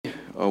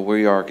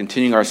we are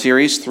continuing our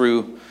series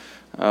through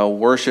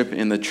worship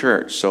in the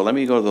church. So let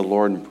me go to the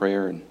Lord in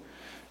prayer and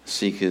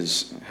seek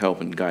His help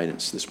and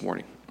guidance this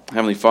morning.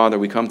 Heavenly Father,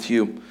 we come to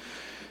you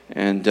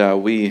and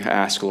we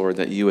ask, Lord,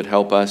 that you would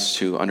help us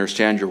to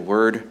understand your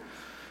word,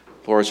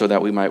 Lord, so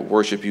that we might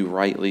worship you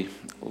rightly.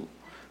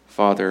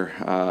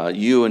 Father,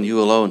 you and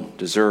you alone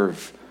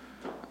deserve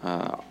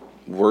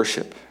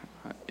worship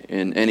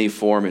in any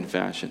form and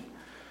fashion.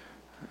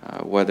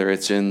 Whether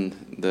it's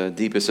in the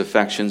deepest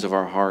affections of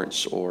our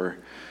hearts or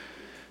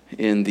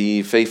in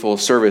the faithful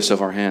service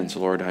of our hands,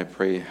 Lord, I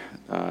pray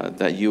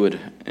that you would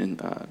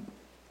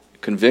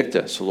convict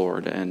us,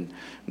 Lord, and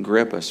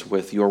grip us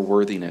with your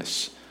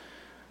worthiness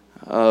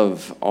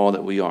of all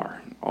that we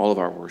are, all of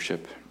our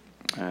worship.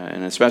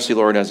 And especially,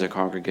 Lord, as a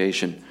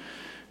congregation,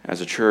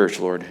 as a church,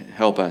 Lord,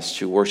 help us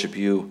to worship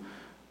you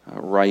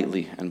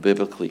rightly and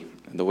biblically,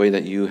 in the way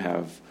that you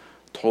have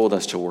told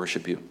us to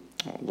worship you.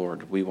 Oh,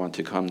 Lord, we want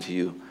to come to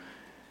you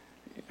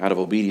out of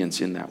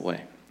obedience in that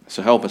way.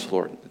 So help us,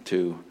 Lord,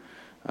 to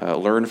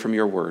learn from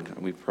your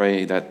word. We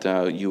pray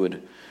that you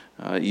would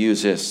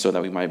use this so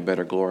that we might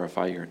better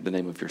glorify the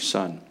name of your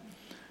Son.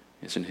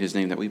 It's in his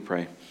name that we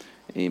pray.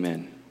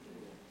 Amen.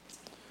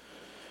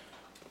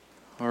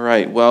 All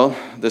right, well,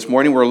 this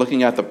morning we're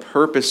looking at the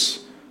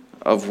purpose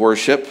of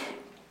worship.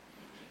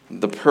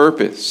 The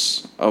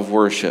purpose of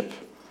worship.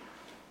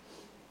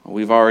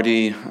 We've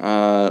already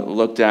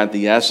looked at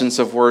the essence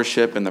of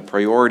worship and the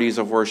priorities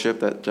of worship,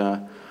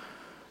 that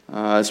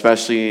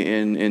especially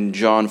in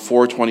John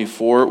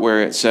 4:24,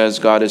 where it says,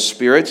 God is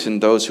spirit,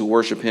 and those who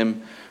worship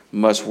him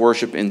must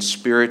worship in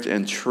spirit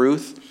and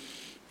truth.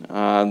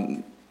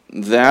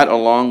 That,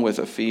 along with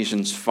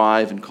Ephesians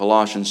 5 and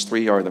Colossians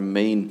 3, are the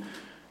main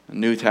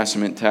New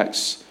Testament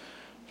texts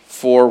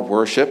for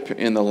worship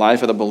in the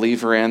life of the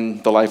believer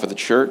and the life of the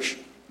church.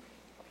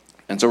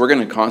 And so we're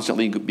going to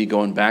constantly be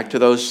going back to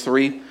those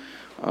three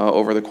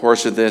over the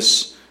course of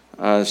this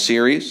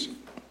series,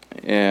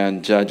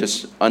 and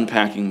just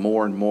unpacking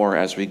more and more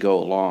as we go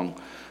along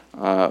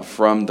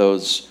from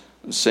those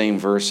same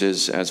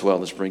verses, as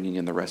well as bringing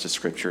in the rest of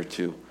Scripture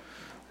to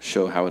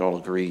show how it all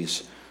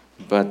agrees.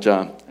 But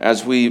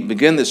as we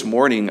begin this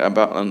morning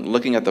about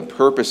looking at the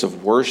purpose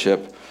of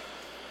worship,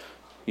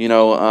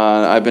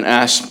 I've been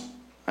asked.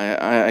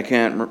 I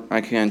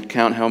can't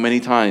count how many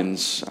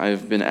times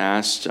I've been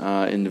asked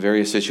in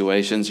various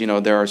situations.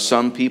 There are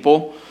some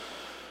people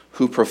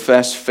who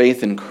profess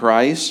faith in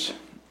Christ,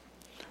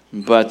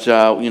 but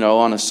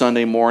on a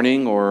Sunday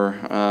morning or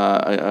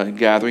a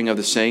gathering of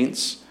the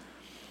saints,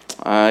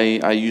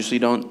 I usually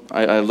don't.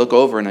 I look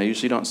over and I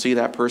usually don't see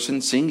that person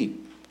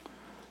singing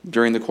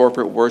during the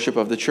corporate worship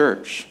of the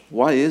church.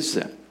 Why is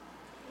that?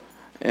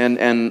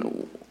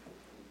 And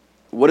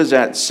what does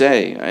that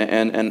say?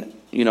 And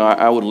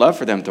I would love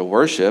for them to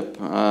worship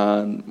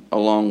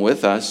along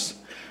with us.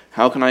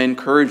 How can I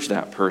encourage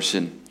that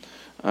person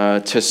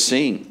to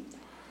sing?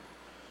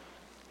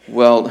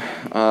 Well,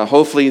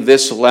 hopefully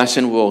this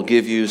lesson will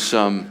give you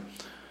some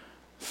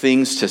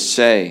things to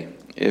say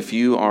if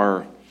you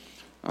are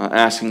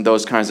asking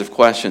those kinds of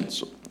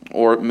questions.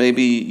 Or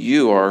maybe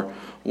you are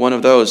one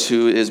of those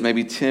who is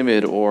maybe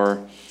timid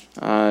or,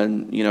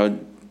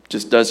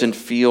 just doesn't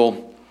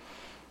feel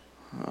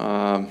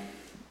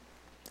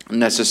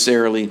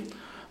necessarily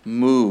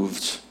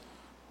moved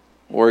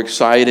or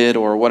excited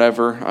or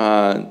whatever,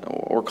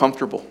 or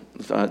comfortable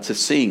to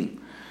sing,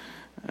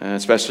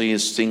 especially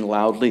sing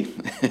loudly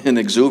and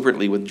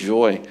exuberantly with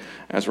joy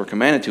as we're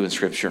commanded to in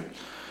Scripture.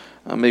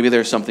 Maybe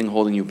there's something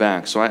holding you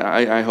back. So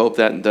I hope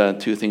that the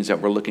two things that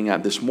we're looking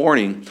at this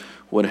morning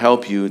would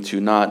help you to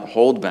not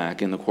hold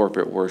back in the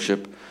corporate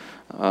worship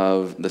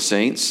of the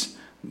saints,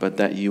 but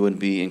that you would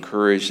be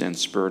encouraged and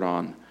spurred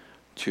on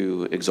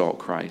to exalt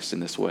Christ in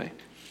this way.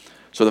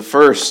 So the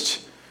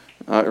first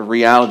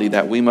reality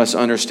that we must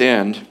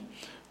understand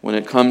when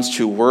it comes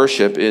to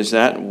worship is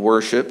that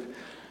worship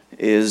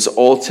is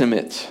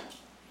ultimate.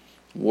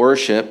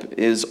 Worship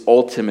is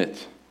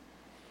ultimate.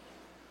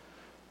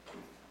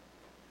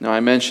 Now, I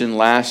mentioned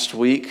last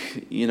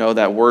week,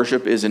 that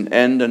worship is an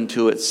end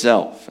unto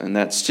itself, and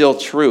that's still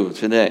true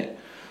today.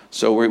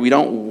 So we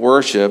don't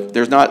worship.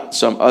 There's not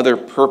some other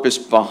purpose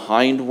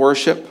behind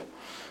worship,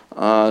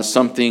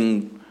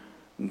 something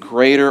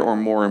greater or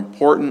more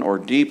important or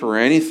deeper or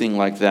anything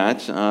like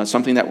that,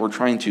 something that we're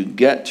trying to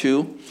get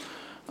to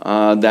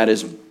that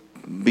is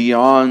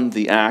beyond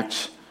the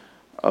act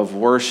of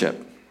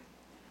worship.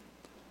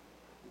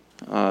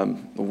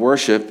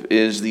 Worship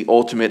is the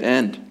ultimate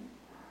end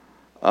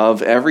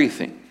of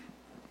everything.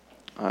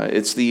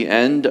 It's the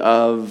end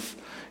and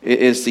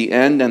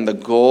the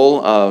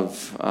goal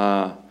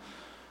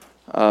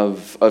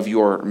of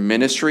your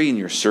ministry and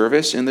your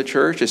service in the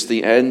church. It's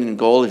the end and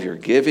goal of your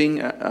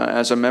giving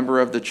as a member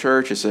of the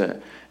church. It's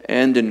the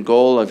end and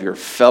goal of your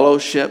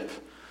fellowship.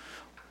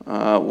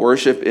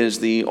 Worship is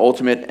the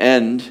ultimate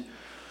end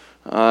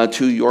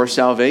to your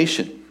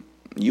salvation.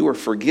 You were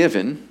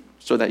forgiven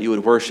so that you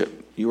would worship.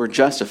 You were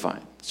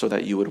justified so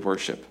that you would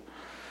worship.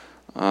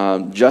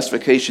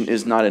 Justification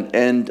is not an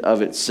end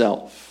of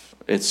itself.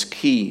 It's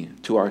key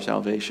to our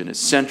salvation. It's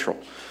central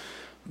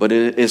but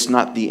it is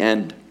not the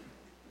end.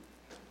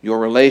 Your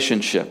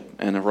relationship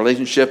and a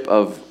relationship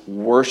of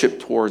worship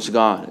towards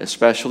God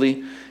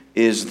especially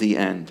is the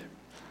end.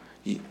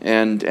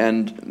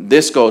 And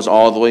this goes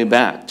all the way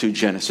back to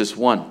Genesis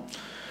 1.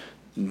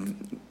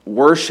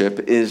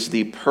 Worship is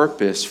the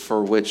purpose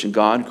for which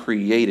God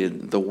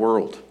created the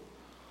world.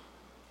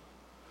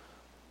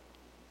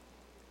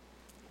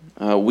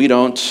 We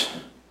don't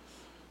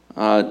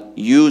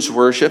use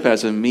worship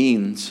as a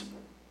means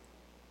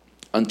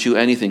unto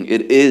anything.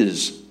 It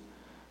is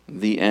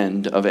the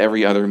end of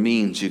every other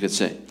means, you could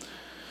say.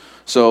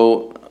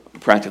 So,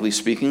 practically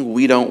speaking,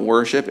 we don't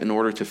worship in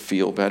order to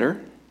feel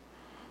better.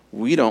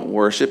 We don't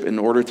worship in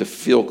order to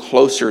feel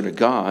closer to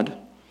God.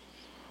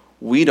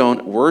 We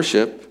don't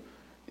worship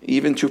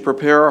even to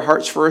prepare our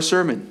hearts for a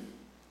sermon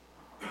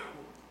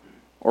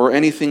or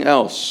anything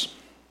else.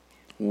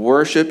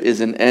 Worship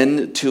is an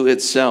end to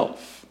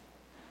itself.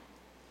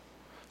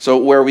 So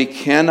where we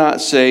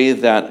cannot say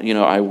that,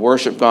 I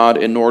worship God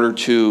in order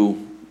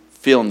to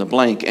fill in the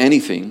blank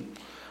anything,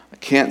 I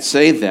can't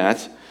say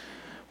that.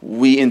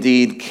 We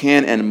indeed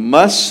can and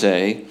must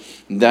say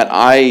that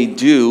I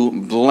do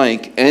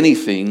blank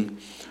anything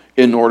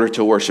in order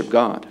to worship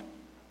God.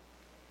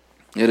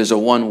 It is a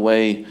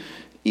one-way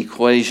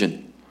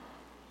equation.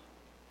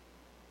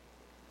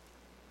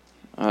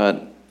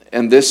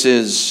 And this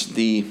is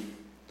the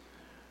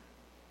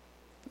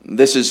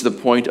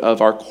point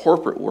of our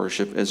corporate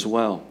worship as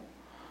well.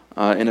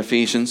 In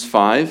Ephesians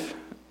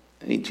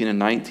 5:18 and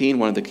 19,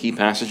 one of the key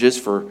passages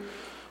for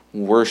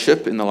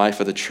worship in the life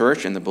of the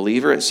church and the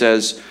believer, it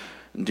says,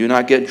 "Do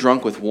not get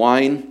drunk with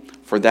wine,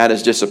 for that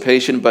is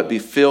dissipation, but be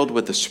filled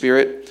with the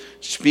Spirit,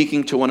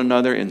 speaking to one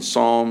another in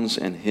psalms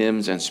and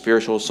hymns and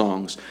spiritual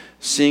songs,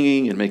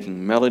 singing and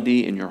making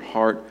melody in your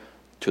heart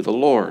to the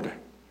Lord."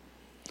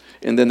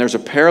 And then there's a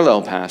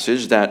parallel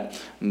passage that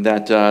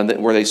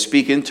where they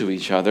speak into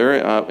each other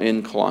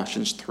in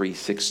Colossians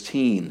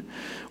 3:16,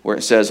 where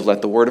it says,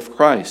 "Let the word of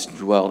Christ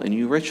dwell in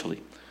you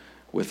richly,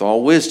 with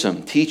all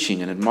wisdom,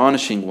 teaching and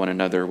admonishing one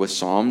another with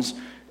psalms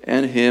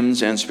and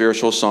hymns and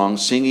spiritual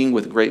songs, singing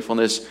with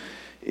gratefulness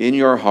in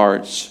your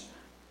hearts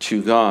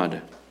to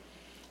God."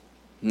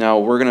 Now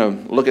we're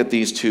going to look at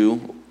these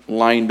two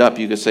lined up,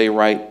 you could say,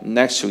 right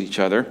next to each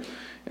other,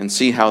 and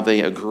see how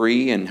they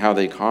agree and how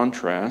they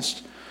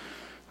contrast.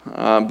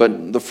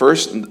 But the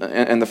first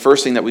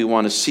thing that we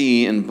want to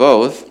see in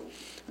both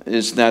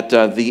is that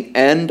the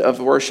end of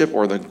worship,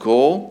 or the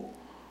goal,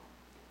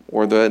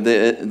 or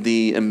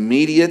the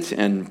immediate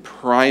and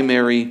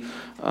primary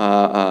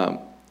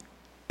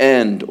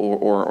end,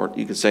 or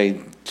you could say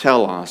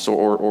telos,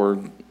 or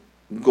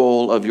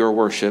goal of your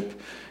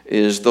worship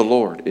is the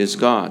Lord, is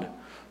God.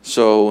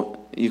 So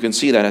you can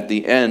see that at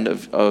the end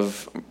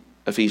of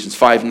Ephesians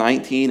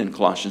 5:19 and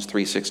Colossians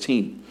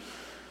 3:16.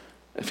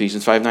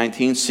 Ephesians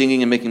 5:19,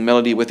 singing and making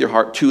melody with your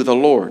heart to the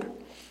Lord.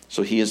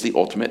 So he is the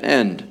ultimate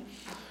end.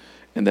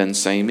 And then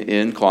same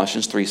in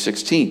Colossians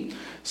 3:16,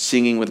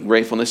 singing with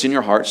gratefulness in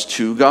your hearts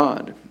to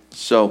God.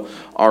 So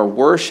our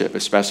worship,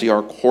 especially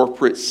our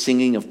corporate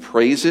singing of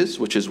praises,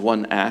 which is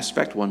one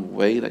aspect, one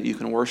way that you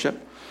can worship,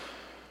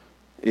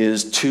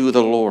 is to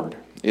the Lord.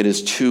 It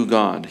is to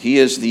God. He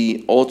is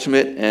the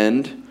ultimate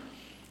end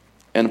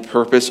and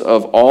purpose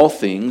of all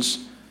things.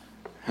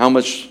 How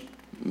much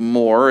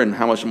more and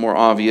how much more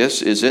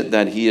obvious is it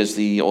that he is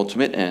the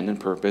ultimate end and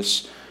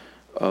purpose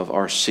of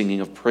our singing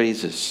of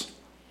praises?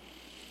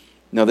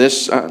 Now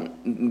this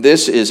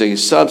is a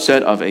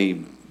subset of a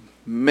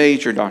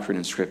major doctrine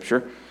in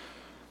Scripture,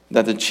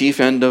 that the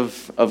chief end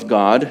of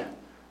God,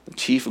 the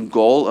chief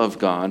goal of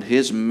God,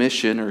 his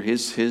mission or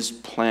his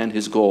plan,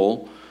 his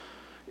goal,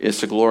 is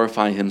to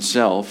glorify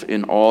himself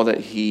in all that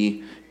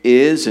he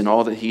is and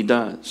all that he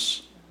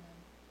does.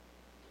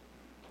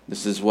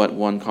 This is what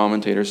one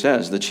commentator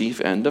says. The chief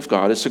end of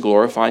God is to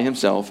glorify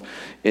himself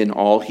in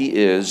all he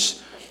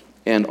is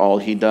and all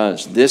he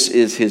does. This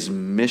is his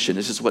mission.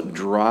 This is what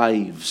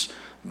drives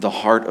the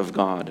heart of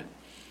God,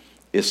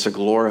 is to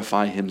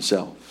glorify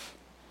himself.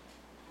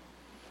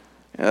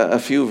 A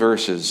few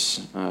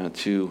verses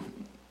to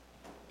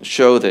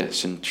show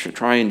this and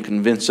try and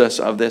convince us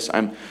of this.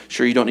 I'm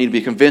sure you don't need to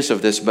be convinced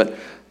of this, but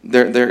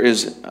there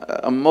is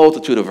a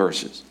multitude of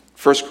verses.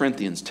 1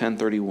 Corinthians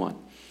 10:31.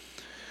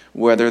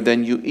 "Whether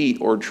then you eat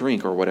or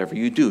drink or whatever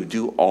you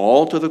do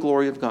all to the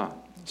glory of God."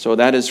 So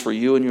that is for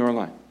you in your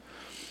life.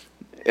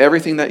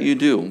 Everything that you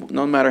do,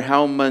 no matter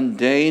how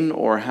mundane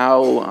or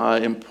how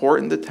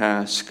important the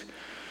task,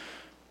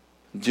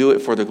 do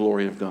it for the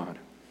glory of God.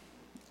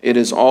 It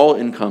is all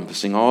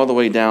encompassing, all the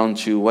way down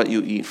to what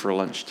you eat for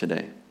lunch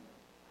today.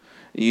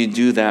 You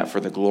do that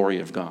for the glory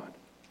of God.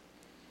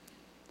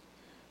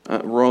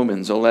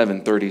 Romans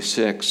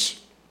 11:36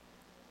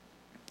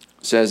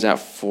 says that,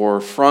 "For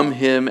from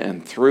him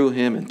and through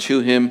him and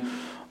to him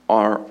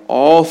are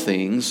all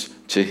things,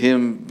 to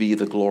him be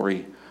the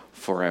glory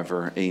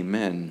forever.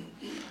 Amen."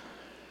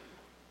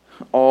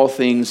 All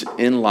things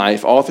in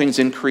life, all things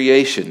in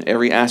creation,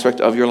 every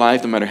aspect of your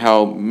life, no matter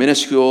how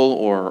minuscule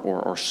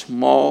or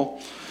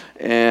small,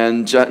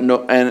 and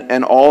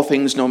all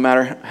things, no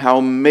matter how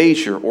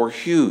major or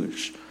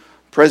huge.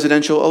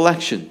 Presidential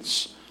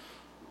elections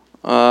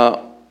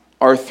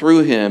are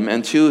through him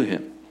and to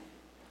him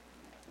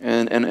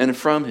and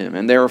from him,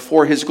 and they are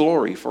for his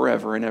glory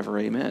forever and ever.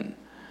 Amen.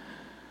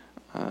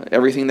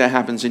 Everything that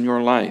happens in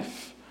your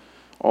life,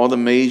 all the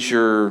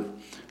major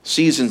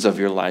seasons of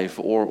your life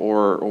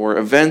or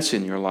events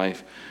in your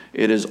life,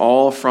 it is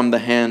all from the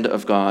hand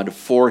of God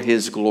for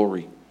his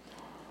glory.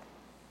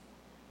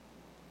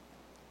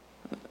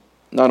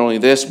 Not only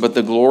this, but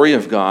the glory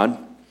of God,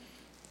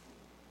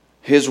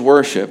 his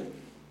worship,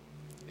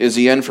 is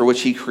the end for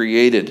which he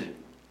created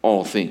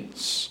all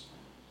things.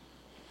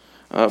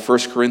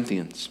 1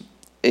 Corinthians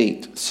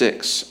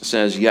 8:6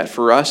 says, "Yet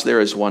for us there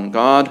is one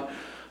God,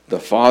 the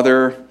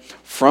Father,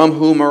 from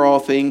whom are all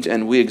things,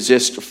 and we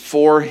exist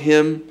for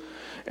him,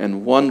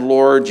 and one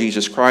Lord,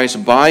 Jesus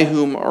Christ, by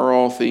whom are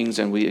all things,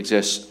 and we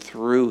exist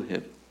through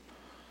him."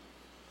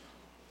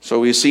 So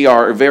we see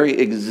our very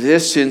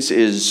existence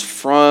is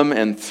from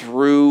and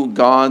through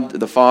God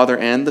the Father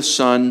and the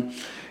Son,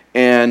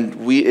 and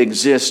we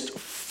exist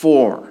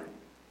for.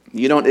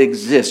 You don't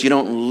exist, you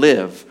don't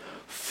live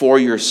for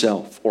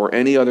yourself or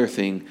any other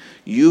thing.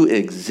 You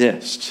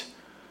exist.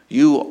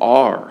 You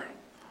are,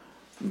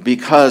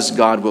 because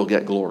God will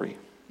get glory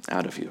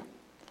out of you.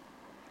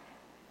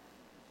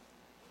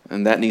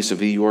 And that needs to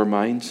be your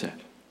mindset.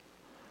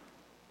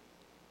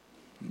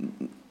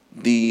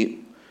 The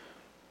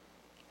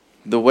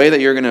way that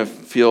you're going to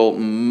feel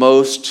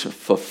most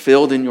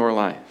fulfilled in your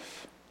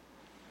life,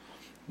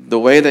 the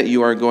way that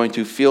you are going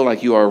to feel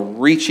like you are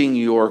reaching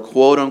your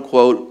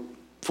quote-unquote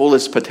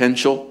fullest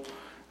potential,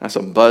 that's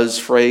a buzz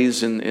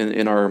phrase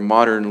in our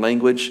modern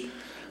language,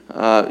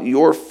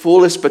 your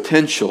fullest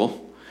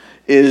potential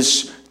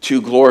is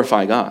to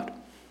glorify God.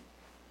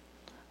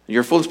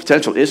 Your fullest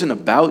potential isn't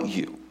about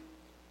you.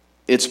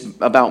 It's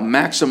about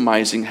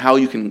maximizing how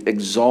you can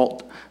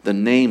exalt the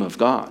name of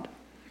God.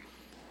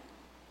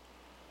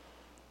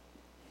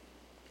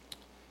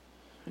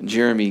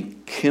 Jeremy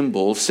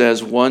Kimball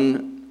says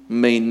one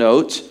may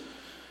note,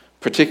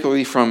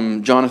 particularly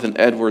from Jonathan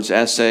Edwards'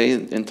 essay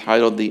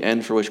entitled "The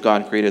End for Which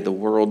God Created the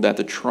World," that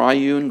the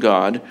triune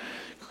God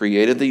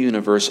created the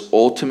universe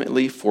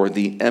ultimately for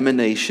the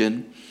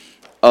emanation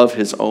of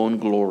his own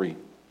glory.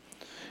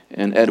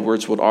 And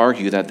Edwards would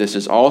argue that this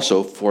is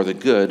also for the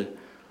good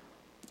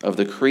of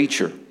the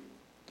creature.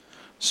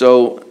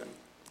 So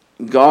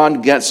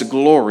God gets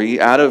glory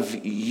out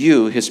of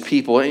you, his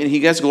people, and he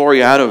gets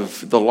glory out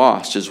of the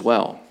lost as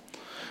well.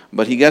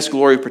 But he gets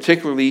glory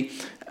particularly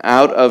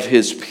out of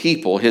his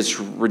people, his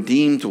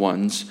redeemed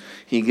ones.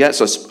 He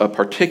gets a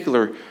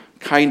particular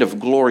kind of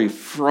glory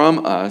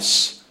from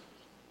us.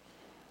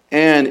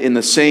 And in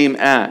the same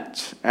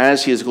act,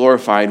 as he is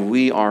glorified,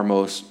 we are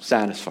most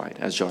satisfied,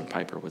 as John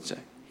Piper would say.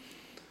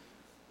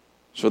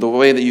 So the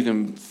way that you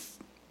can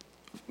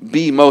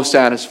be most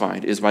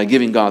satisfied is by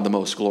giving God the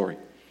most glory.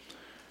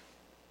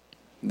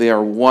 They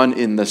are one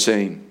in the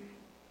same.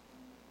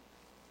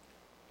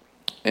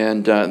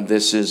 And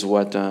this is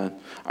what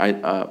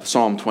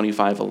Psalm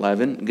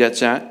 25:11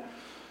 gets at.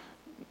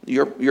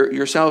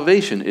 Your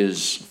salvation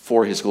is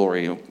for his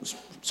glory.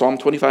 Psalm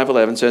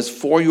 25:11 says,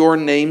 "For your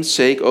name's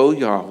sake, O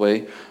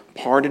Yahweh,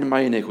 pardon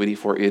my iniquity,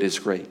 for it is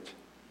great."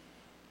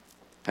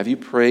 Have you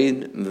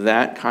prayed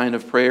that kind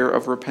of prayer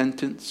of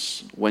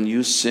repentance when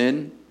you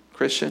sin,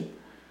 Christian?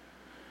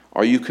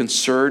 Are you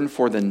concerned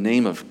for the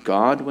name of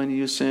God when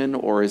you sin,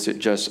 or is it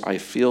just, I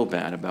feel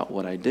bad about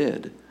what I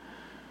did?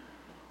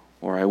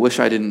 Or I wish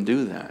I didn't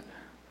do that?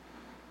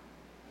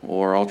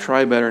 Or I'll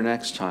try better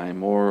next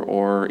time,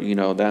 or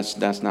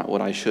that's not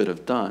what I should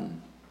have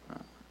done.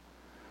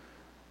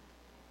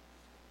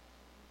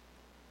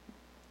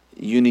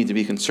 You need to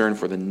be concerned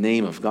for the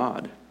name of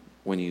God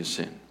when you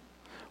sin.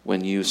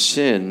 When you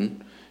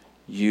sin,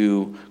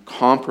 you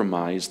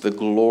compromise the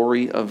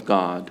glory of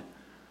God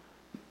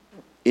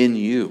in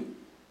you.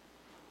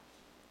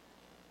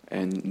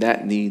 And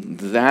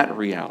that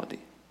reality,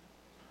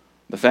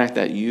 the fact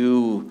that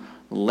you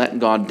let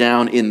God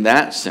down in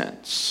that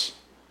sense,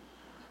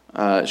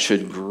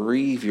 should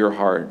grieve your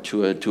heart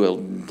to a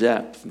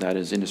depth that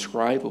is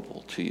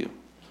indescribable to you.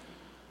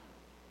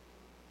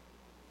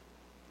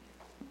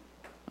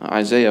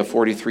 Isaiah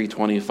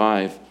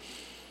 43:25,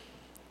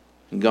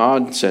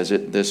 God says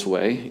it this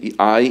way,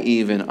 "I,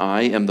 even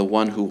I, am the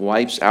one who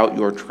wipes out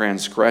your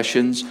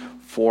transgressions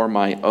for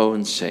my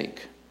own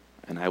sake,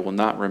 and I will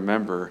not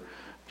remember,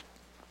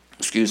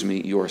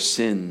 your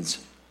sins."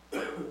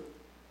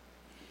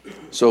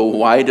 So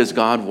why does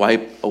God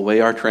wipe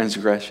away our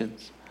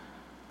transgressions?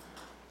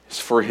 It's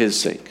for his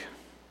sake.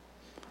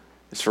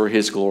 It's for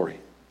his glory.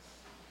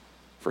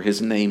 For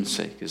his name's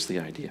sake is the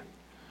idea.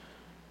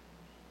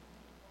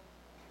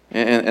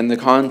 And the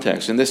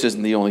context, and this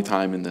isn't the only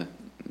time in the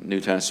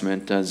New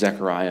Testament.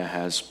 Zechariah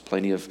has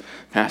plenty of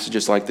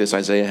passages like this.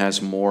 Isaiah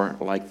has more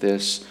like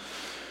this.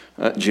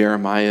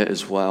 Jeremiah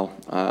as well.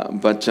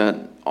 But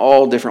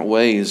all different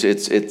ways,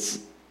 it's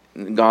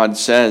God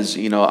says,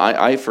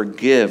 I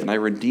forgive and I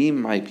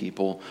redeem my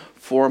people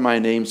for my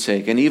name's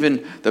sake. And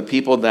even the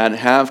people that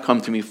have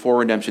come to me for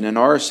redemption and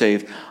are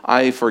saved,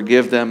 I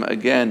forgive them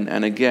again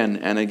and again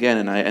and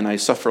again, and I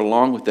suffer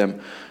along with them,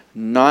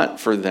 not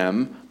for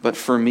them, but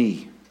for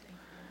me.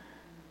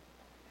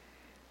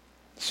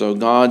 So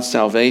God's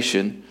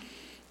salvation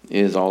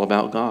is all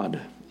about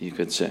God, you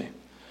could say.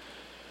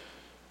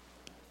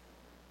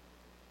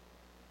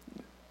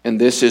 And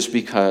this is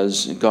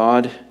because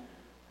God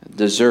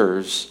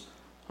deserves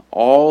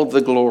all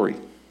the glory.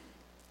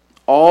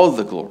 All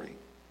the glory.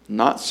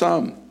 Not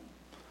some.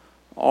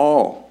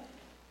 All.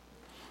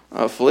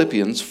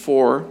 Philippians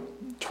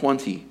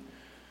 4:20.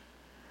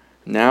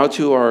 Now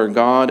to our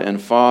God and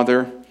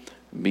Father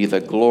be the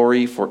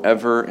glory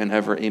forever and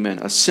ever. Amen.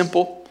 A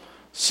simple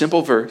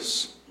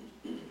verse,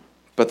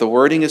 but the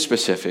wording is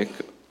specific,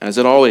 as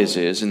it always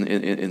is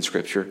in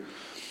Scripture.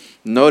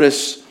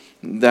 Notice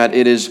that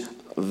it is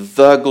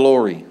the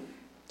glory.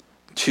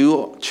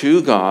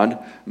 To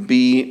God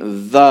be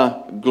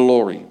the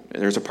glory.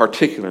 There's a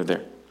particular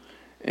there.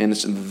 And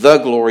it's the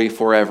glory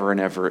forever and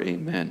ever.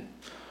 Amen.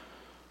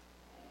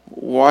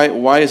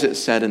 Why is it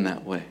said in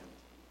that way?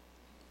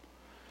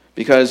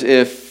 Because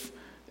if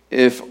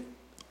the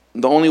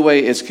only way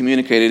it's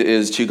communicated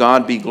is to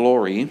God be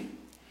glory,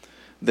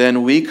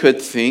 then we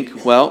could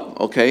think, well,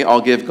 okay,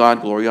 I'll give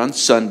God glory on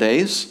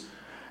Sundays,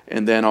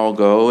 and then I'll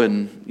go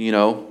and,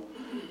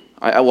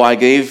 I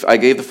gave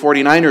the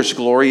 49ers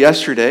glory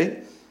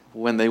yesterday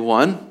when they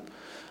won,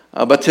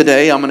 but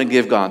today I'm going to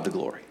give God the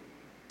glory,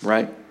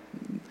 right?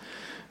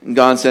 And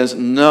God says,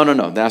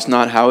 no, that's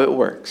not how it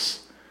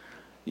works.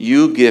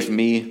 You give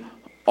me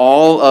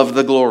all of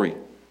the glory.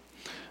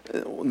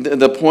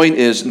 The point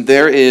is,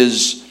 there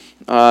is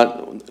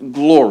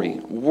glory,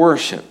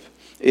 worship,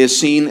 is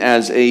seen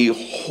as a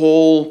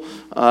whole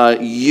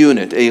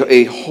unit,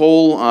 a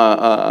whole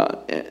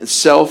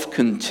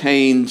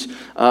self-contained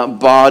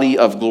body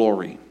of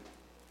glory.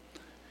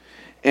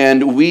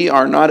 And we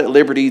are not at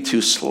liberty to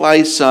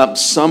slice up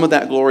some of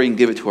that glory and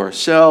give it to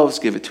ourselves,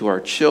 give it to our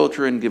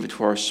children, give it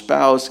to our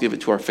spouse, give it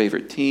to our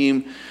favorite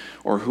team,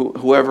 or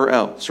whoever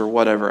else, or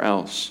whatever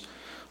else.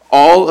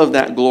 All of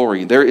that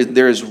glory, there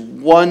is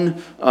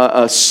one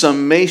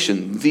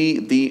summation,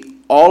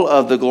 all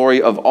of the glory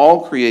of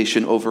all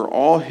creation over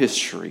all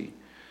history.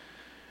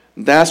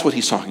 That's what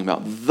he's talking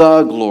about,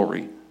 the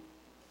glory.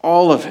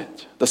 All of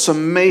it. The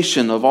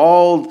summation of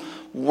all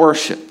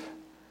worship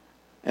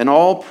and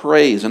all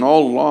praise and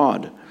all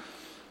laud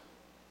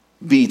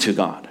be to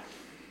God.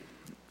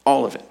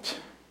 All of it.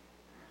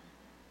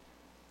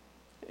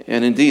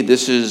 And indeed,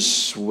 this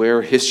is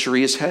where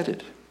history is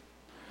headed.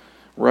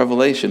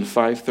 Revelation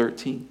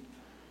 5:13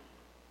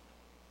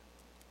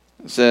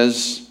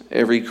 says,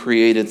 every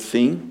created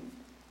thing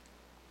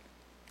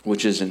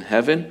which is in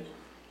heaven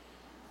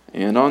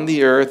and on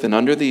the earth and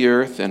under the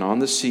earth and on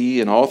the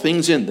sea and all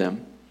things in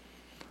them,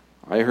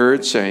 I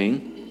heard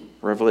saying,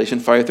 Revelation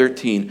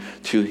 5:13,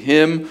 to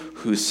him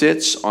who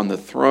sits on the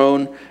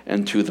throne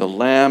and to the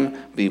Lamb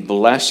be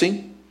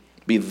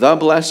the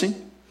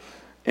blessing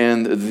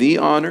and the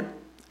honor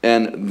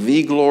and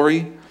the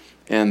glory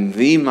and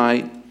the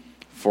might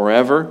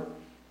forever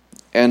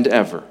and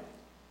ever.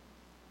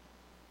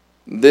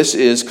 This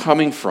is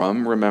coming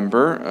from,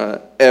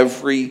 remember,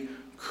 every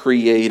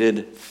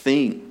created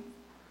thing.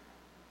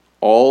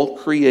 All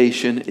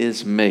creation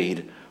is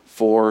made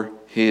for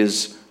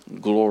his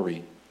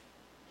glory.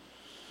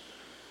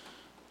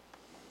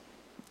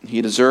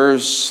 He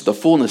deserves the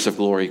fullness of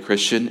glory,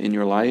 Christian, in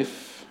your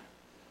life,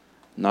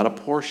 not a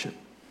portion.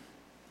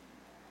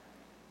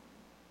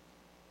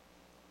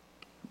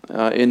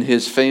 In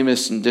his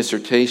famous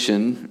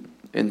dissertation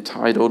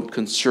entitled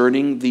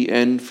Concerning the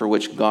End for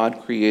Which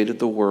God Created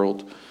the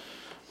World,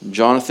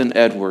 Jonathan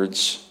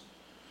Edwards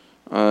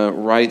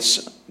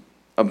writes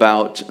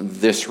about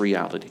this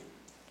reality.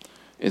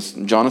 It's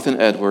Jonathan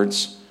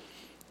Edwards.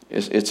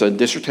 It's a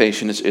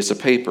dissertation. It's a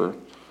paper.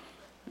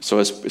 So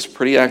it's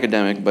pretty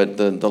academic, but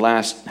the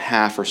last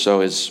half or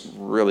so is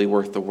really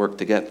worth the work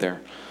to get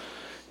there.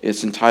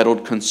 It's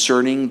entitled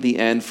Concerning the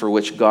End for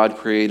Which God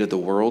Created the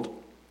World.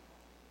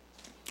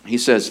 He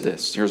says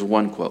this. Here's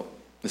one quote.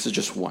 This is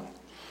just one.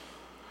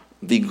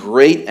 The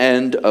great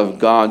end of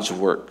God's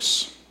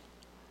works,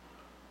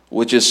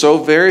 which is so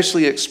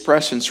variously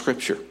expressed in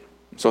Scripture.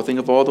 So think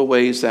of all the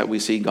ways that we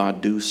see God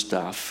do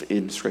stuff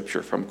in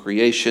Scripture, from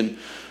creation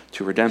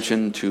to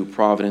redemption to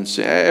providence,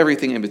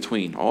 everything in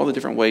between, all the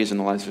different ways in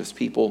the lives of his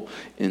people,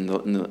 in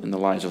the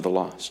lives of the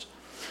lost.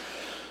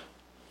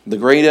 The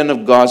great end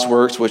of God's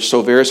works, which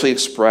so variously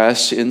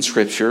expressed in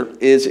Scripture,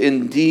 is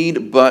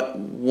indeed but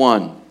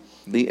one.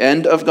 The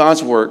end of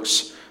God's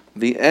works,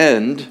 the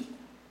end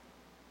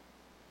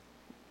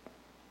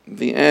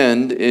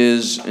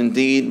is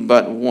indeed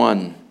but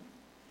one.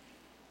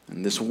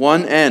 And this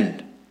one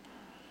end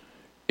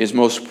is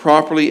most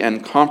properly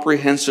and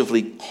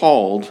comprehensively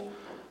called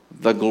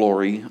the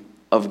glory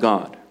of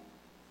God.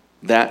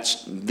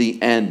 That's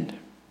the end.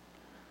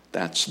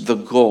 That's the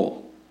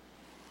goal.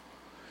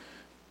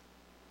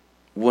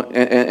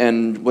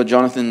 And what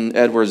Jonathan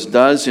Edwards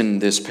does in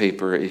this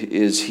paper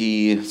is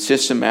he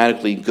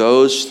systematically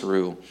goes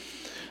through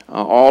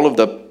all of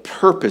the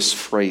purpose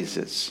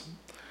phrases,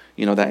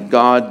 that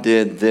God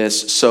did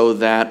this so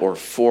that, or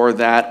for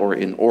that, or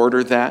in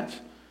order that,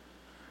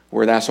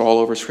 where that's all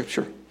over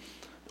Scripture,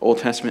 Old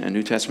Testament and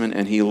New Testament,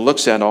 and he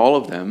looks at all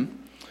of them,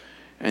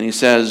 and he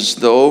says,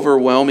 the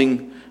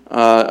overwhelming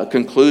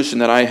conclusion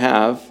that I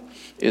have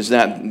is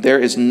that there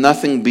is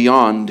nothing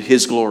beyond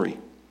his glory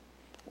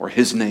or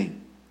his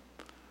name.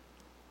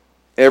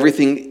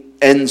 Everything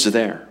ends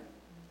there,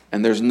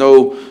 and there's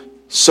no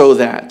so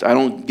that. I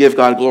don't give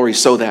God glory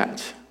so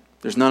that.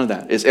 There's none of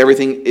that.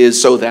 Everything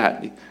is so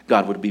that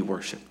God would be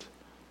worshipped.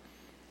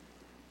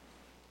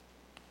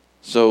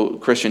 So,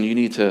 Christian, you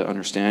need to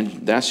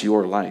understand that's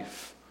your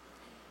life.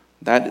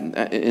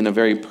 That, in a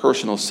very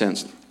personal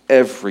sense,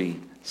 every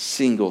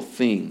single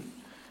thing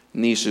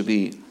needs to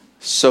be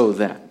so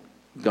that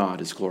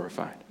God is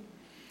glorified.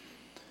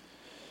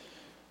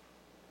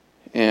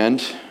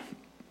 And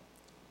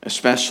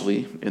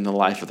especially in the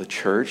life of the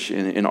church,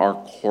 in our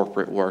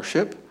corporate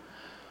worship,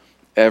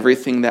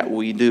 everything that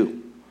we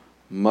do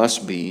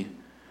must be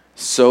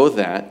so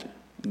that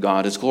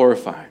God is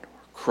glorified,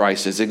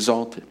 Christ is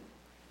exalted.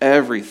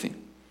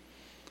 Everything.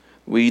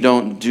 We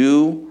don't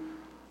do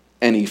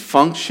any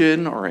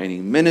function or any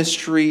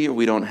ministry, or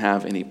we don't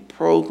have any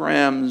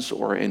programs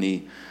or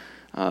any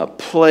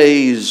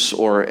plays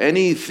or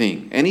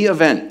anything, any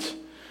event.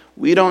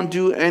 We don't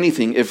do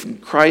anything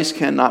if Christ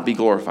cannot be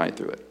glorified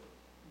through it.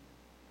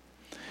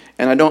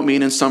 And I don't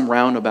mean in some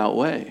roundabout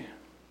way.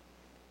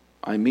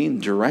 I mean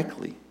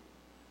directly.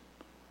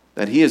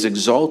 That he is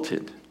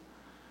exalted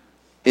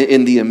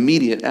in the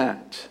immediate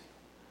act.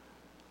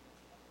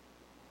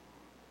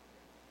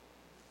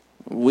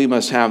 We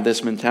must have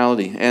this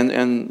mentality.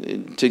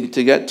 And to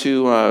get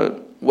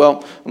to,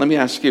 well, let me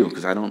ask you,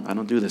 because I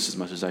don't do this as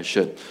much as I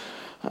should.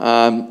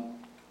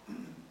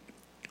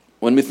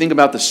 When we think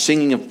about the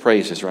singing of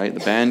praises, right? The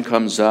band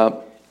comes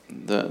up,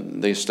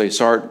 they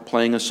start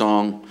playing a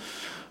song,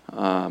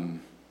 and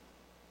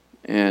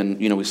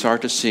we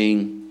start to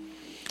sing.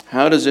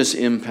 How does this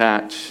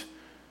impact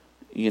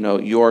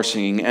your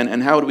singing,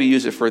 and how do we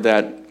use it for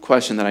that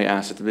question that I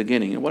asked at the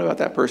beginning? And what about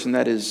that person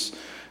that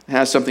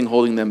has something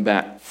holding them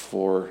back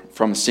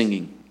from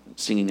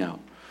singing out?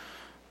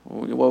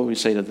 What would we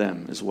say to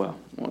them as well?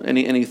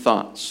 Any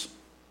thoughts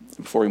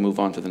before we move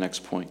on to the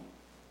next point?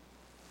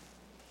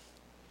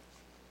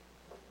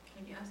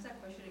 Can you ask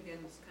that question again?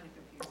 It's kind of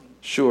confusing.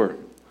 Sure.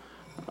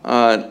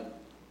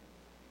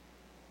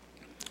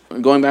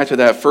 Going back to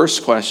that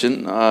first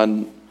question,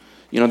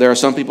 there are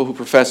some people who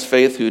profess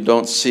faith who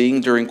don't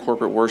sing during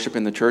corporate worship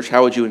in the church.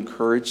 How would you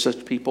encourage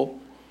such people?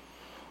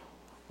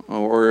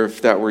 Or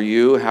if that were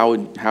you,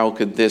 how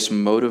could this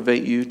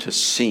motivate you to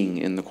sing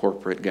in the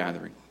corporate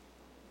gathering?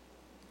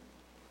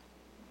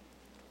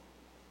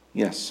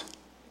 Yes.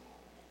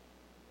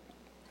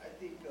 I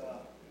think,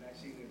 and I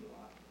see it a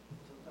lot,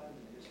 sometimes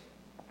it's just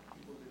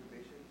people's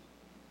inhibitions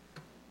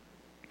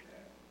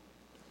that,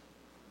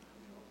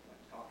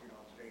 like talking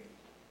on stage,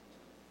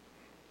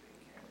 they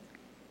can't.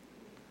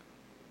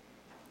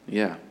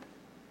 Yeah.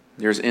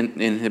 There's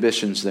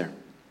inhibitions there.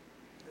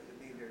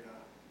 Doesn't mean they're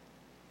not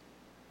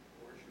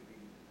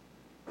worshiping.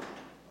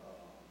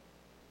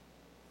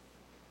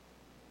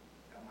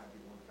 That might be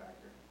one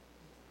factor.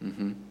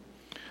 Mm-hmm.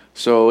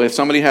 So if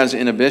somebody has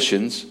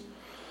inhibitions,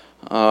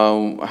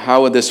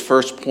 how would this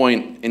first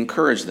point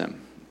encourage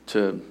them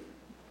to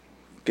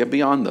get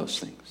beyond those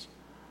things?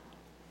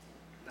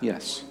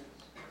 Yes.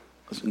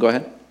 Go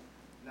ahead.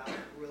 Not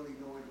really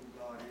knowing who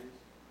God is.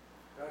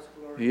 God's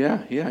glory.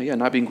 Yeah.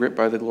 Not being gripped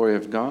by the glory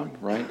of God,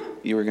 right?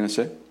 You were going to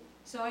say?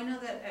 So I know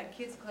that at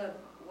Kids Club,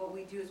 what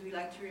we do is we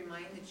like to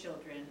remind the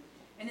children,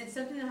 and it's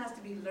something that has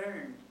to be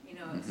learned.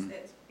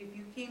 It's if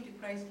you came to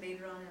Christ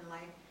later on in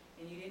life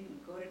and you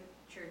didn't go to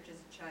church as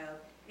a child,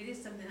 it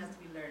is something that has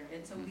to be learned.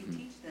 And so we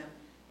teach them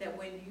that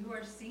when you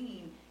are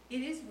singing,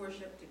 it is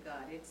worship to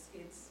God. It's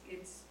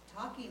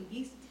talking.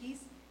 He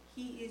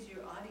is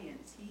your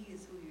audience. He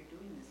is who you're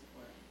doing this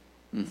for.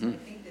 So I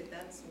think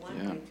that's one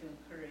way to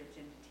encourage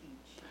and to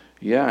teach.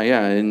 Yeah,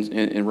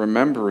 and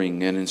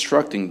remembering and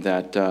instructing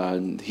that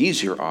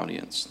he's your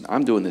audience.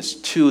 I'm doing this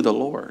to the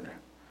Lord,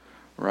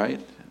 right?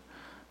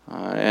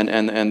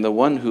 And the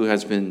one who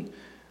has been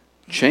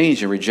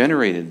changed and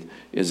regenerated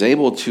is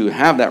able to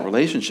have that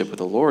relationship with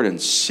the Lord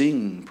and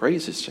sing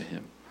praises to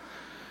him.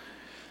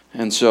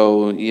 And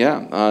so,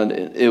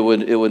 it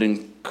would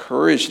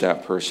encourage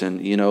that person,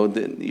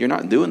 that you're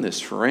not doing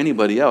this for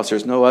anybody else.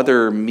 There's no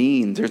other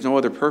means, there's no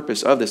other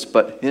purpose of this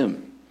but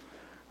him,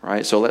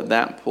 right? So let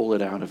that pull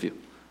it out of you.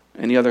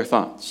 Any other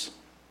thoughts?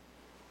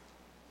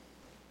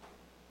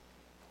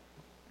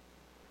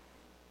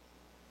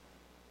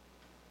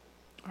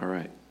 All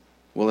right.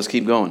 Well, let's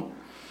keep going.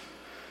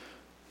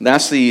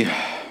 That's the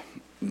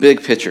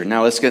big picture.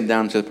 Now let's get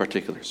down to the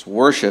particulars.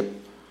 Worship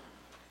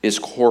is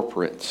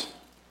corporate.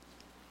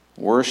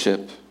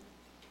 Worship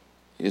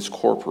is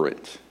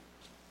corporate.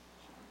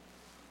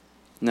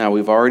 Now,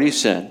 we've already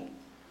said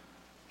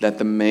that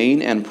the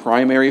main and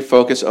primary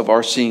focus of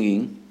our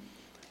singing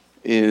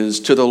is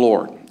to the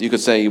Lord. You could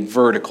say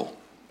vertical.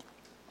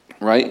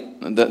 right?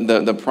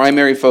 The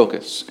primary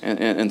focus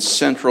and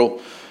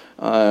central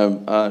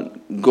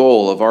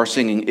goal of our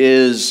singing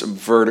is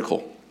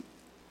vertical.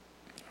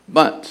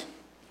 But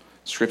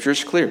Scripture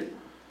is clear.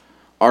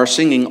 Our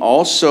singing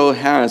also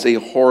has a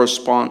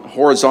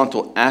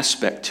horizontal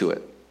aspect to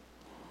it.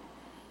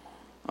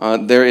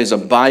 There is a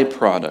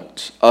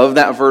byproduct of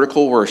that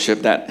vertical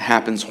worship that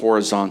happens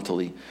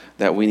horizontally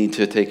that we need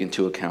to take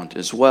into account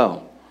as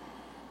well.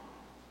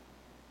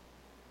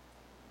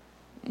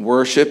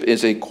 Worship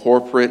is a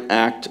corporate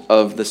act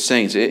of the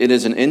saints. It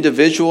is an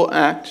individual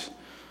act,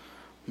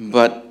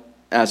 but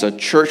as a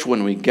church,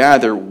 when we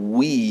gather,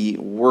 we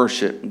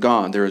worship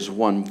God. There is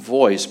one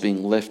voice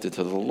being lifted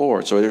to the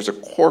Lord. So there's a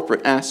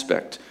corporate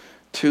aspect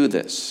to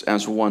this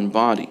as one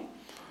body.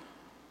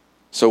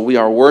 So we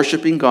are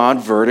worshiping God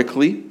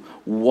vertically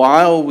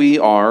while we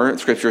are,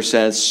 Scripture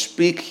says,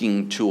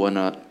 speaking to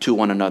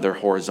one another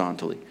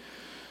horizontally.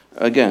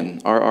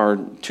 Again, our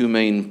two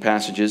main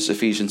passages,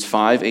 Ephesians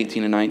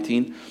 5:18 and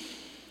 19.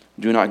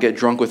 Do not get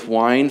drunk with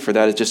wine, for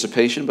that is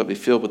dissipation, but be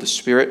filled with the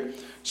Spirit,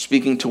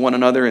 speaking to one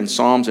another in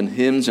psalms and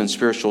hymns and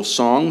spiritual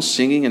songs,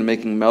 singing and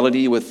making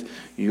melody with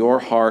your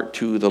heart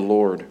to the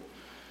Lord.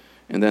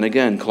 And then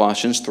again,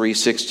 Colossians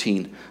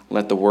 3:16.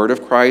 Let the word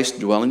of Christ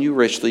dwell in you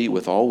richly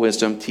with all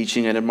wisdom,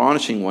 teaching and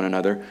admonishing one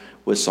another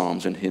with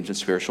psalms and hymns and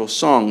spiritual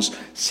songs,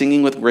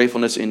 singing with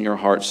gratefulness in your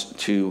hearts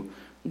to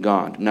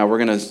God. Now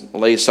we're going to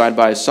lay side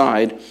by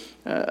side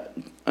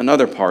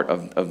another part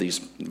of these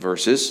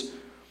verses.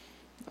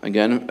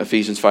 Again,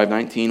 Ephesians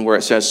 5:19, where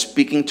it says,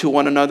 speaking to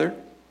one another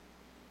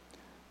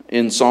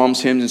in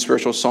psalms, hymns, and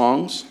spiritual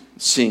songs,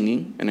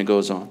 singing, and it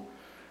goes on.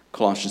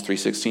 Colossians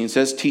 3:16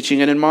 says,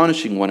 teaching and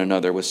admonishing one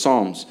another with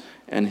psalms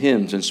and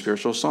hymns and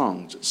spiritual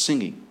songs,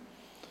 singing.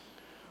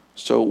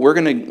 So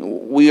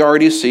we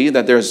already see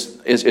that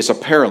it's a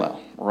parallel,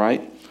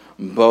 right?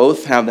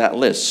 Both have that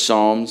list,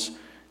 psalms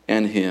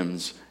and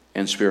hymns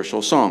and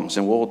spiritual songs.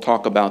 And we'll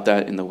talk about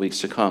that in the weeks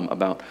to come,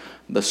 about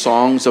the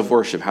songs of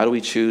worship. How do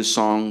we choose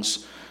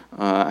songs?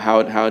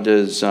 How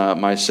does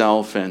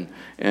myself and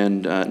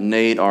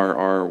Nate,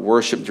 our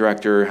worship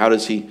director, how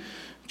does he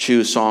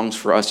choose songs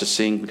for us to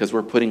sing? Because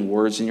we're putting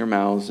words in your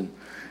mouths,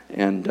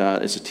 and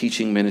it's a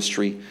teaching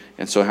ministry.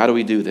 And so how do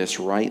we do this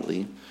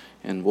rightly?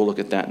 And we'll look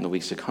at that in the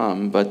weeks to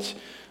come. But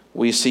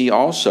we see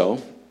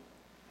also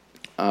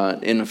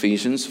in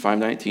Ephesians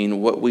 5:19,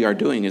 what we are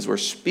doing is we're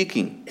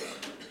speaking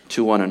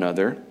to one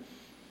another.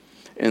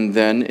 And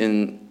then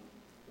in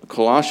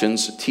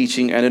Colossians,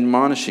 teaching and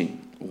admonishing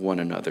one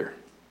another.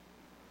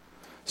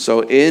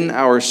 So in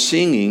our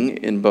singing,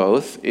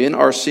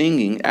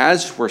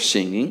 as we're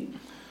singing,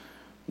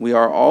 we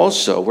are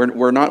also,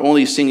 we're not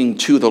only singing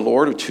to the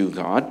Lord or to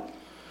God,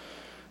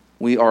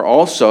 we are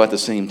also at the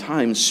same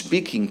time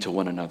speaking to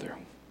one another.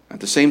 At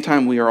the same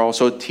time, we are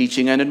also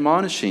teaching and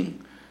admonishing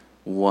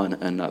one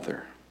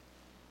another.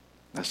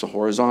 That's the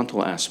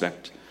horizontal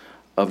aspect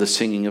of the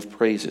singing of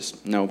praises.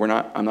 No,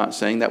 I'm not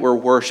saying that we're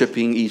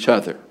worshiping each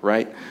other,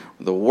 right?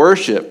 The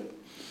worship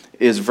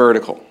is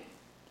vertical.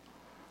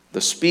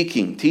 The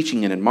speaking,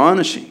 teaching, and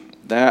admonishing,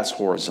 that's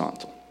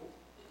horizontal.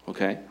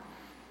 Okay?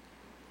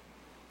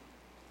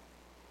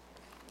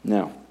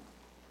 Now,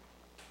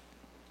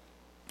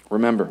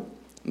 remember,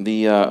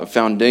 the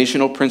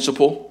foundational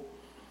principle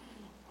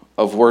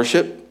of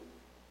worship,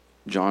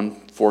 John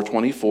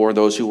 4:24,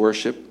 those who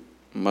worship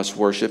must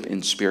worship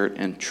in spirit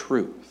and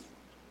truth.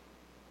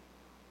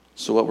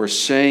 So what we're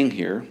saying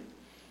here,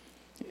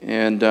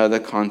 and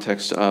the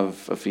context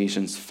of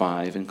Ephesians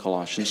 5 and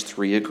Colossians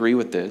 3 agree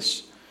with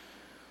this,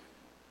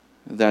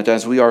 that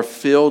as we are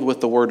filled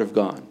with the Word of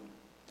God,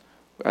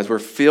 as we're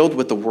filled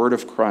with the Word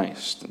of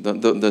Christ,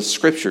 the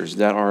Scriptures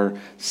that are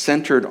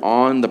centered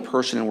on the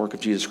person and work of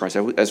Jesus Christ,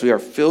 as we are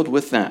filled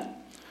with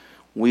that,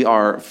 we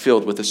are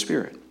filled with the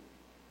Spirit.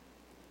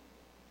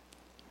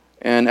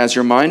 And as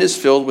your mind is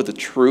filled with the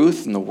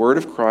truth and the Word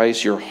of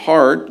Christ, your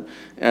heart,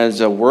 as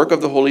a work of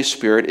the Holy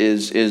Spirit,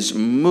 is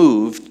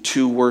moved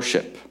to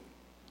worship.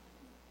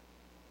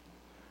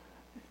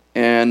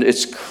 And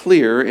it's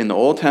clear in the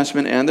Old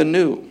Testament and the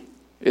New,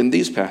 in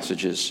these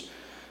passages,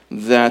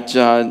 that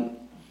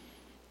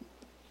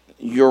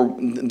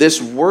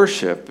this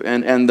worship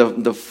and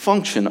the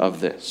function of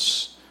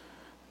this,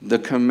 the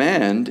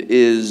command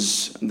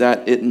is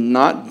that it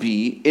not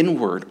be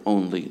inward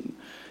only.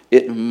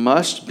 It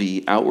must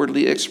be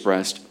outwardly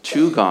expressed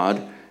to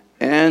God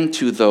and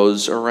to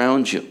those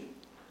around you.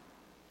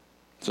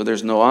 So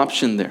there's no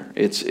option there.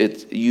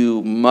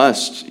 You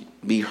must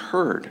be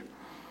heard.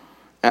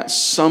 At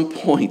some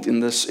point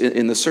in the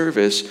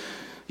service,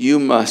 you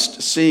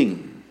must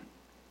sing.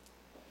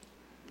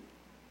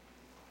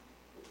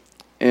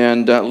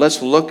 And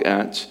let's look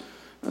at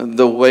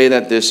the way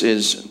that this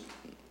is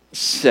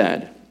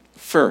said.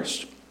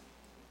 First,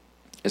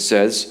 it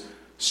says,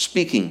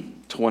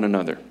 speaking to one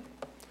another.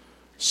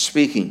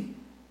 Speaking.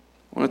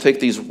 I want to take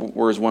these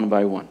words one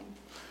by one.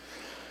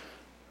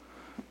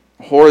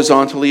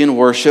 Horizontally in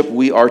worship,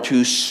 we are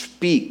to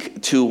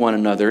speak to one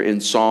another in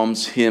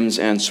psalms, hymns,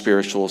 and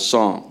spiritual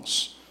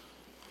songs.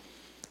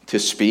 To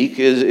speak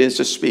is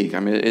to speak. I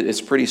mean, it's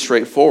pretty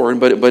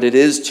straightforward, but it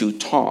is to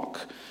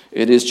talk.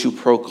 It is to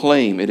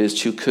proclaim. It is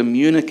to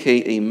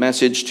communicate a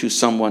message to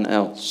someone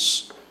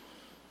else.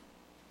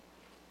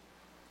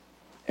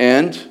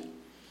 And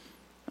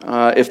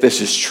if this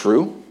is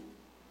true,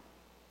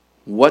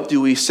 what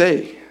do we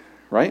say,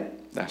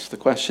 right? That's the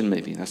question,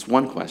 maybe. That's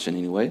one question,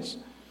 anyways.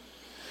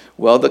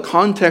 Well, the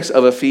context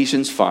of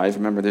Ephesians 5,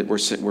 remember that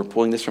we're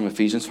pulling this from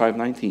Ephesians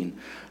 5:19.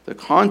 The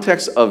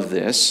context of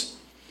this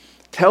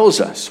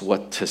tells us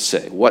what to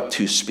say, what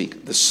to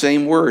speak. The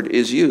same word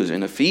is used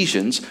in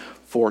Ephesians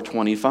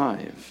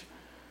 4:25.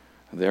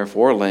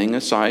 Therefore, laying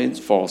aside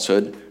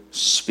falsehood,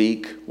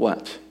 speak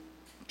what?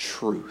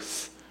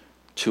 Truth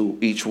to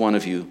each one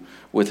of you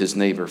with his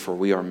neighbor, for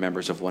we are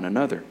members of one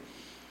another.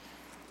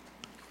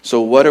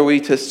 So what are we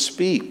to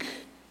speak?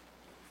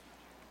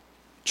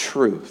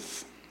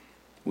 Truth.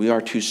 We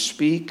are to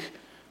speak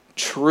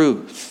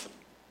truth.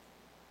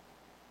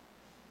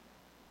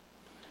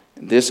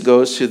 This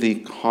goes to the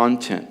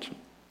content.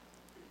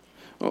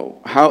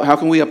 How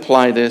can we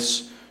apply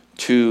this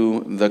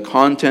to the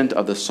content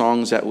of the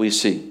songs that we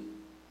sing?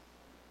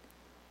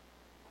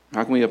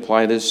 How can we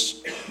apply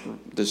this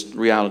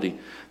reality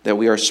that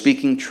we are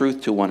speaking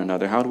truth to one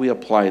another? How do we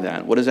apply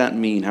that? What does that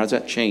mean? How does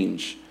that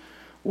change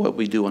what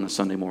we do on a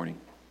Sunday morning?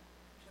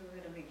 So we're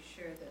going to make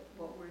sure that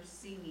what we're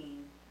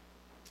singing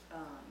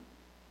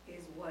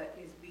is what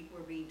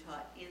we're being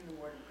taught in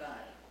the Word of God.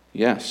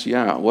 Yes,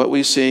 yeah. What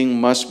we sing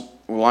must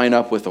line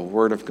up with the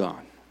Word of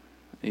God.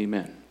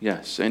 Amen.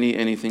 Yes.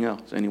 Anything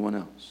else? Anyone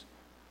else?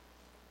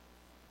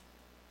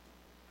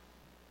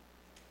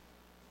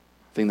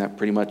 I think that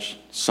pretty much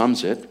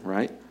sums it,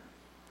 right?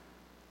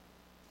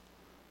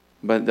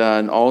 But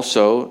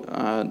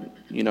also,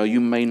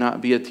 you may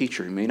not be a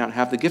teacher. You may not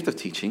have the gift of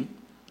teaching,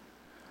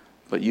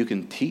 but you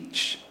can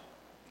teach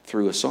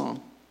through a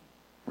song,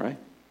 right?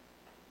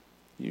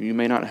 You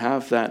may not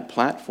have that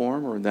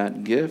platform or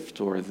that gift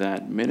or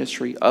that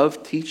ministry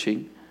of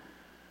teaching,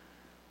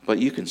 but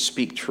you can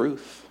speak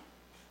truth.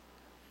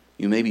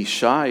 You may be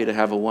shy to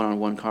have a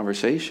one-on-one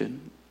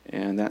conversation,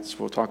 and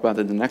we'll talk about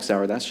that in the next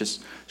hour. That's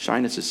just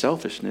shyness is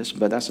selfishness,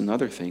 but that's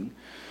another thing.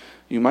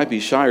 You might be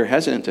shy or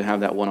hesitant to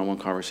have that one-on-one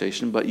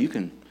conversation, but you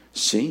can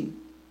sing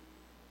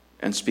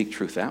and speak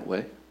truth that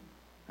way,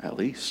 at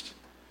least.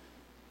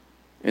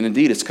 And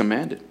indeed, it's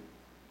commanded.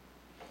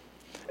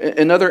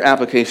 Another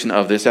application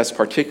of this that's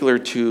particular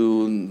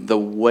to the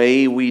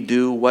way we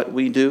do what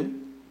we do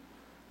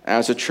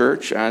as a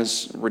church,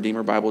 as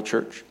Redeemer Bible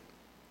Church.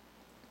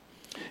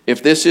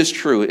 If this is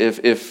true,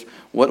 if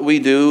what we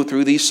do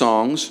through these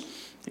songs,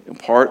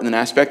 part and an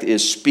aspect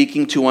is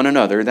speaking to one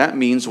another, that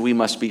means we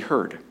must be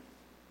heard,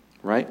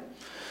 right?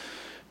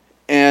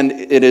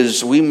 And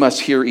we must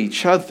hear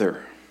each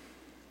other,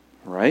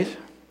 right?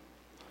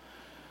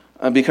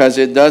 Because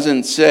it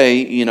doesn't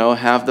say,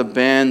 have the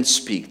band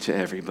speak to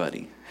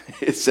everybody.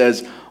 It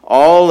says,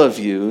 all of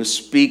you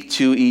speak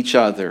to each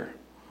other.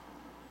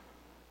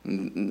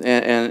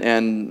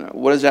 And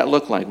what does that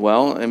look like?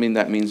 Well,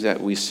 that means that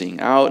we sing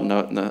out,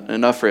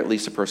 enough for at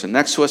least the person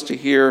next to us to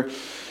hear.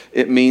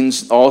 It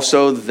means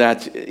also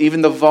that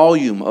even the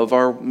volume of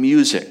our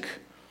music,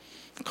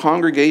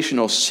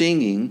 congregational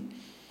singing,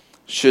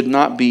 should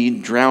not be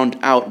drowned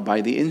out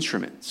by the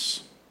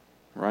instruments,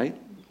 right?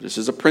 This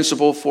is a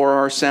principle for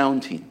our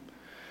sound team.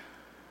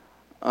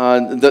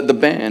 The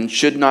band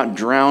should not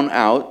drown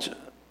out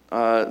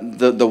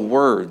the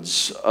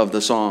words of the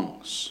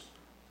songs.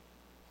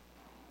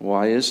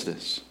 Why is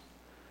this?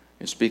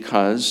 It's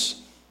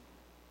because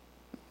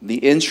the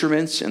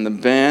instruments and the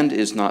band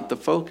is not the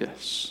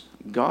focus.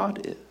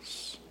 God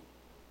is.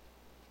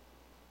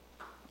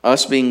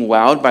 Us being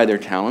wowed by their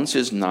talents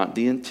is not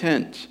the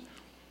intent.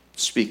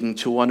 Speaking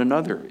to one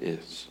another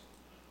is.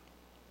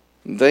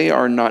 They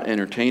are not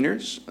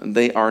entertainers.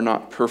 They are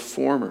not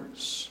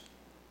performers.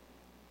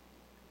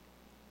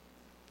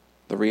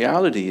 The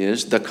reality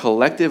is the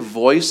collective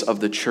voice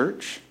of the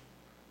church,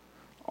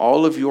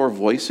 all of your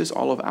voices,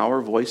 all of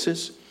our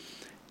voices,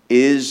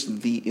 is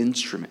the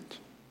instrument.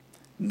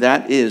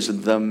 That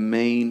is the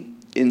main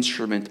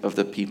instrument of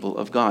the people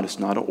of God. It's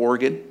not an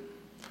organ.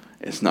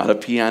 It's not a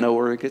piano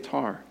or a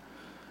guitar.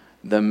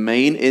 The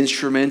main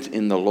instrument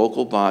in the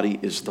local body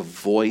is the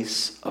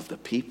voice of the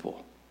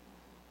people.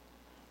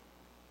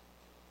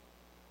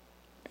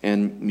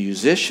 And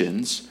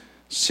musicians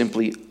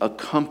simply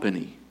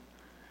accompany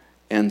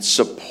and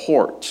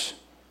support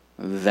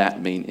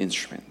that main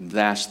instrument.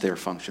 That's their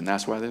function.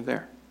 That's why they're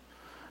there.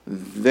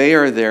 They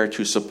are there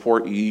to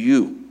support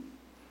you.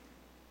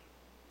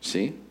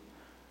 See?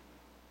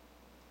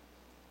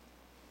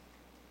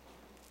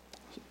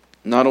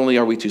 Not only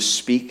are we to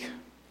speak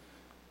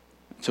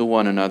to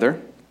one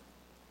another,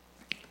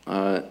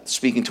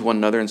 speaking to one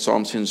another in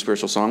psalms and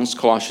spiritual songs,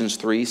 Colossians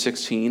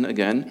 3:16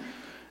 again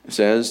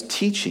says,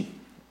 teaching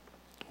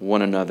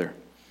one another.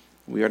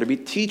 We are to be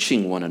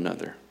teaching one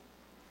another.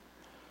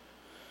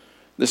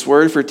 This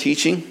word for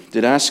teaching,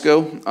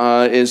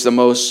 didasko, is the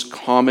most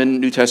common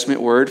New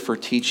Testament word for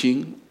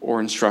teaching or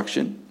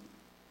instruction.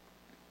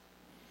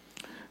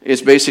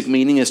 Its basic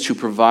meaning is to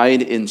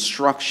provide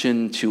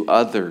instruction to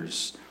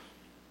others.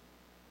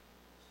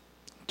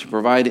 To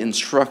provide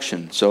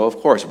instruction. So, of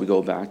course, we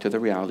go back to the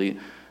reality.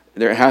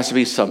 There has to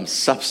be some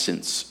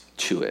substance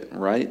to it,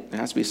 right? There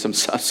has to be some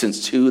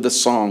substance to the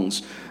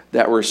songs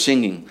that we're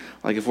singing.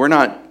 Like if we're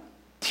not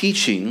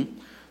teaching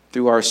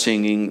through our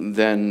singing,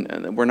 then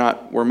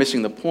we're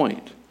missing the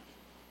point.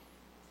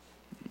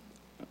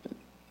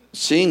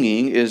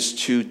 Singing is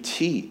to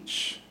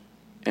teach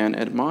and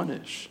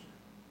admonish.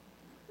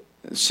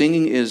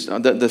 Singing is,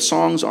 the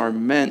songs are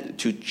meant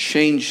to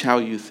change how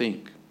you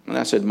think. And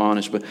that's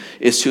admonish, but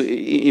it's to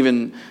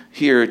even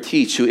here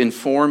teach, to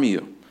inform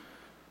you.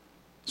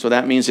 So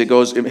that means it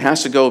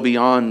has to go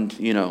beyond,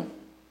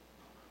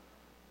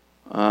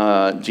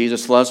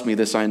 Jesus loves me,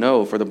 this I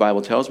know, for the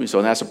Bible tells me so.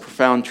 And that's a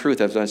profound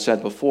truth, as I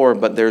said before,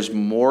 but there's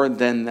more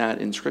than that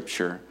in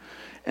Scripture.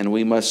 And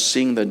we must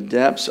sing the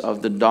depths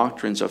of the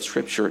doctrines of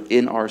Scripture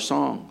in our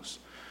songs.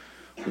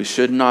 We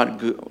should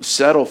not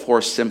settle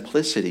for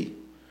simplicity.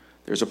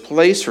 There's a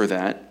place for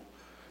that.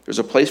 There's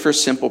a place for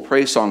simple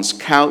praise songs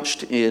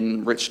couched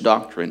in rich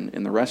doctrine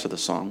in the rest of the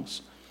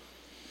songs.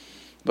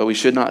 But we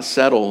should not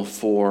settle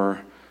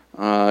for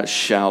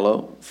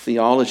shallow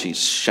theology,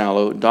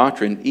 shallow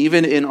doctrine,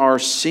 even in our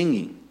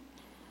singing.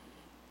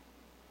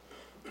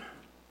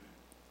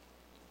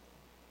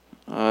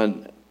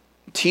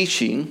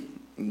 Teaching,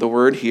 the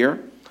word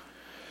here,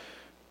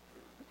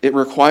 it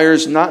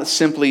requires not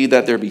simply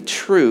that there be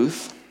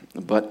truth,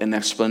 but an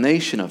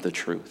explanation of the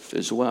truth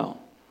as well.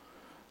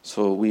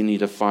 So we need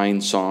to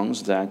find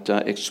songs that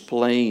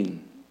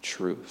explain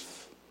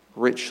truth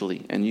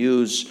richly and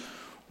use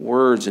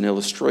words and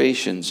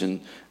illustrations, and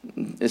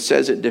it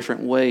says it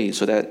different ways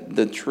so that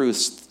the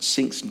truth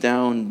sinks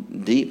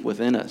down deep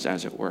within us,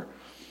 as it were,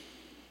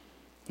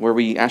 where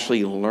we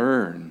actually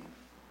learn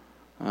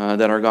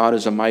that our God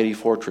is a mighty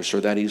fortress, or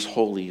that He's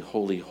holy,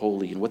 holy,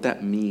 holy, and what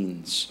that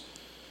means,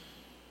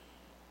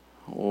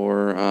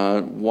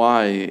 or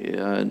why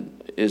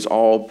is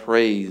all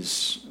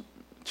praise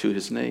to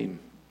His name,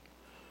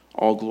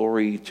 all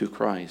glory to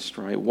Christ,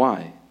 right?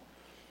 Why?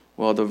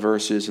 Well, the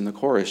verses in the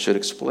chorus should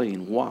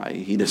explain why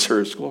He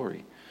deserves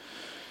glory.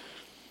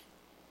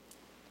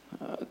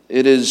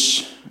 It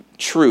is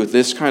truth,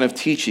 this kind of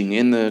teaching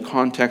in the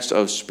context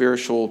of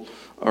spiritual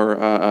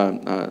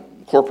or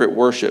corporate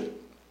worship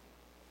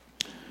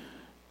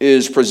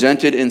is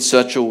presented in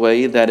such a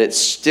way that it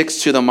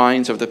sticks to the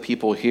minds of the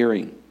people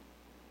hearing.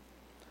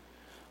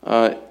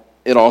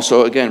 It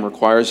also, again,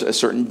 requires a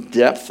certain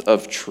depth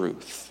of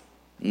truth,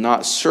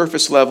 not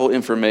surface level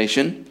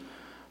information,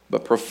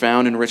 but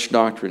profound and rich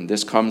doctrine.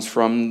 This comes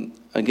from,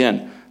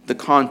 again, the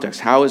context.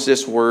 How is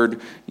this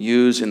word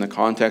used in the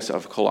context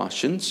of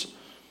Colossians?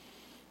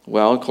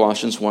 Well,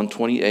 Colossians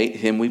 1:28,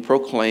 Him we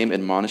proclaim,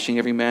 admonishing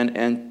every man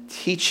and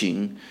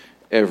teaching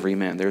every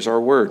man. There's our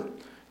word.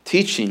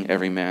 Teaching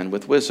every man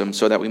with wisdom,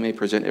 so that we may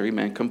present every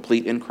man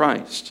complete in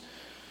Christ.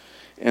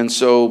 And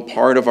so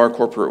part of our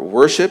corporate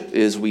worship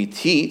is we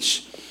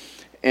teach,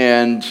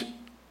 and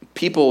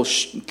people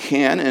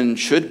can and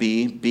should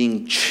be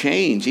being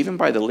changed, even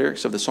by the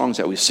lyrics of the songs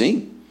that we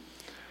sing.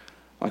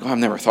 Like, I've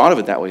never thought of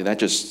it that way. That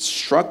just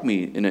struck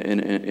me in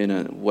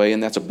a way,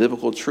 and that's a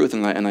biblical truth,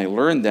 and I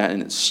learned that,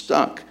 and it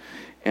stuck.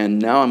 And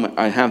now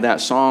I have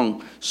that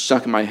song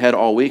stuck in my head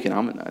all week, and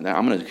I'm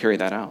going to carry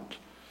that out.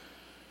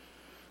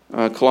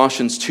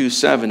 Colossians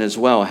 2:7 as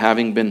well,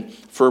 having been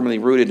firmly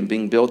rooted and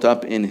being built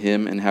up in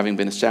Him, and having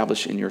been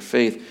established in your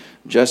faith,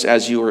 just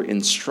as you were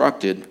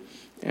instructed,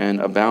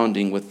 and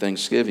abounding with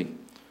thanksgiving.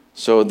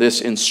 So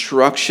this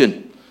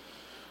instruction,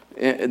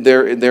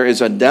 there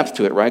is a depth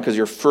to it, right? Because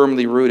you're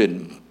firmly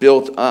rooted,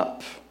 built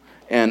up,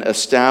 and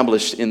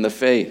established in the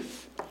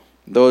faith.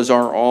 Those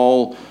are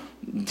all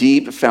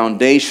deep,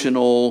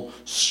 foundational,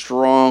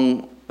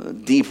 strong,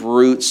 deep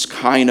roots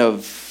kind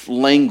of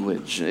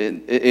language.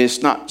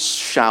 It's not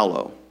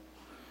shallow.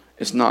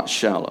 It's not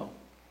shallow.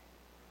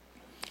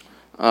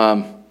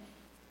 I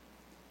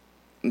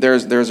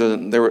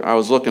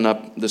was looking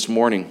up this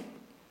morning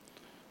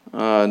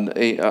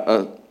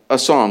a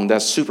song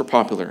that's super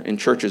popular in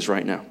churches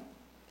right now.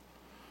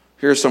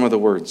 Here's some of the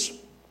words.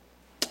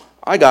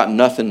 I got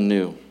nothing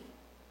new.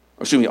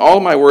 All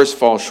my words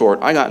fall short.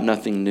 I got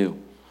nothing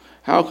new.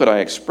 How could I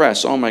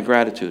express all my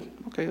gratitude?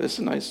 Okay, that's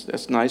a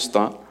nice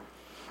thought.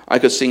 I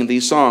could sing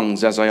these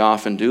songs as I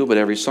often do, but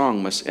every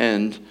song must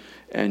end,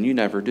 and you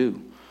never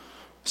do.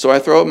 So I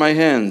throw up my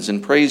hands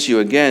and praise you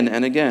again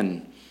and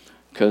again,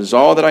 because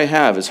all that I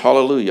have is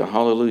hallelujah,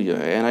 hallelujah.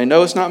 And I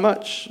know it's not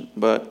much,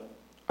 but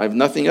I have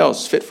nothing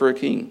else fit for a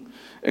king,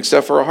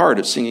 except for a heart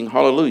of singing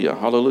hallelujah,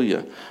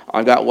 hallelujah.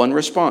 I've got one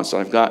response.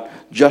 I've got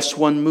just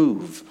one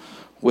move.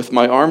 With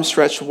my arms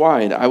stretched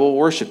wide, I will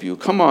worship you.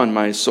 Come on,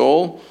 my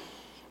soul.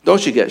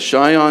 Don't you get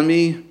shy on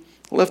me.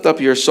 Lift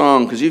up your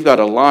song, because you've got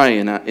a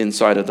lion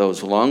inside of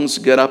those lungs.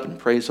 Get up and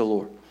praise the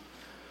Lord.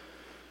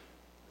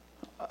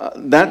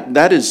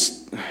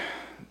 That's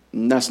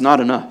not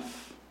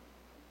enough.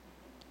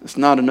 It's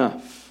not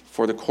enough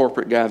for the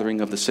corporate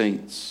gathering of the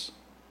saints.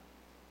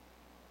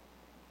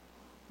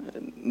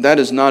 that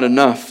is not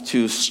enough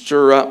to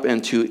stir up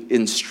and to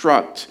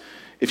instruct.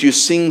 If you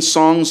sing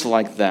songs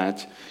like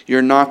that,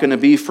 you're not going to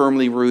be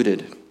firmly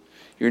rooted.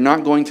 You're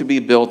not going to be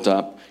built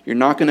up. You're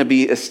not going to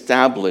be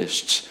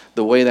established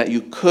the way that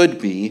you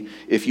could be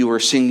if you were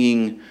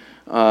singing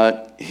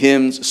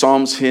hymns,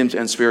 psalms, hymns,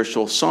 and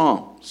spiritual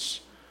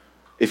songs.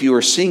 If you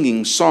were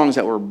singing songs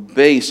that were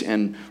based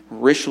and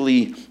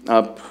richly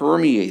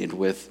permeated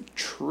with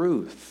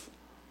truth.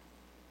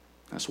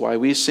 That's why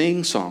we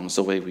sing songs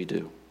the way we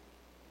do.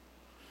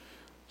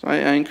 So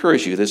I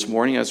encourage you this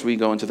morning as we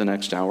go into the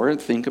next hour,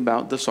 think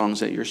about the songs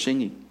that you're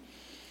singing.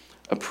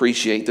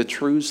 Appreciate the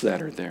truths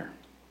that are there.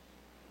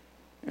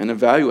 And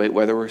evaluate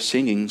whether we're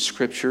singing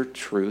Scripture,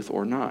 truth,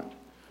 or not.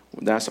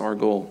 That's our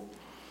goal.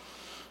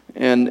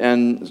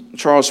 And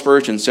Charles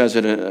Spurgeon says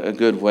it a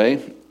good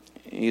way.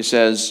 He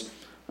says,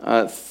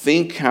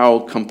 think how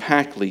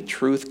compactly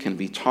truth can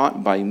be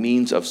taught by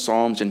means of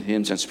psalms and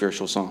hymns and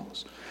spiritual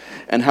songs,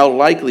 and how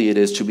likely it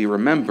is to be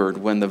remembered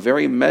when the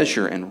very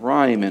measure and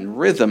rhyme and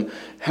rhythm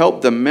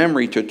help the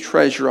memory to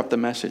treasure up the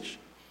message.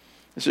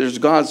 So there's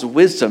God's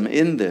wisdom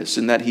in this,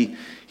 in that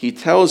He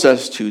tells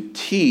us to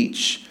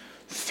teach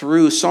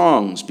through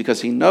songs,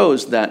 because He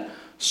knows that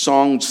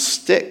songs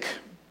stick.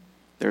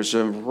 There's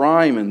a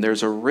rhyme and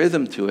there's a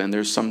rhythm to it, and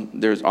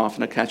there's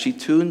often a catchy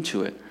tune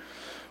to it.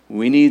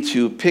 We need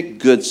to pick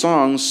good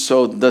songs,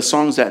 so the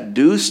songs that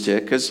do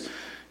stick, because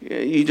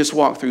you just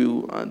walk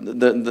through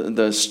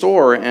the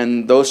store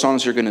and those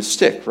songs are going to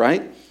stick,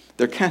 right?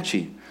 They're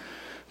catchy.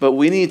 But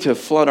we need to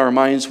flood our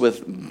minds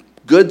with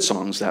good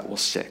songs that will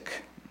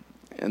stick,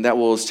 and that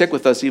will stick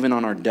with us even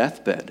on our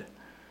deathbed,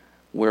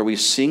 where we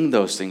sing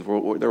those things. They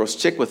will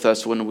stick with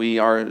us when we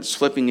are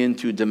slipping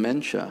into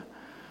dementia.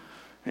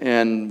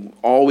 And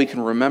all we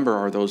can remember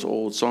are those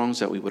old songs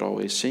that we would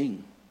always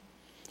sing.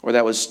 Or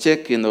that would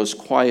stick in those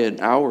quiet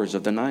hours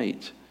of the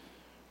night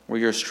where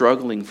you're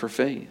struggling for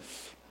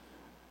faith.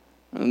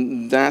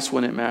 And that's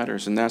when it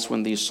matters. And that's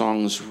when these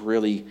songs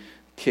really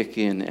kick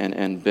in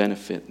and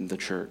benefit the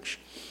church.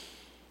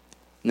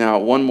 Now,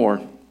 one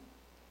more.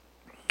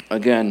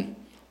 Again,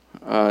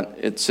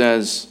 it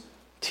says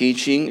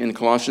teaching in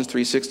Colossians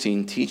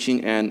 3:16,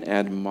 teaching and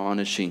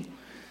admonishing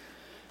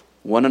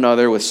one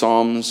another with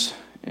psalms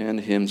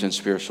and hymns and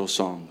spiritual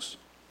songs.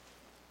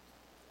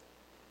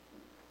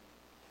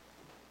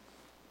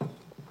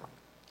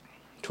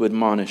 To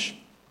admonish.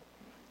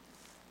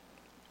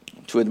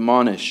 To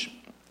admonish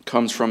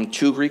comes from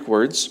two Greek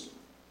words,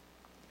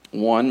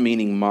 one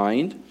meaning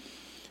mind,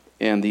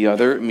 and the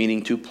other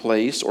meaning to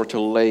place or to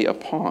lay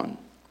upon.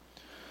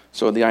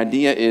 So the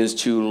idea is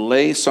to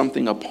lay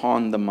something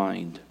upon the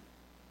mind.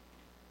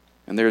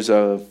 And there's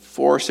a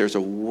force, there's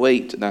a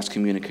weight that's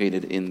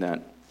communicated in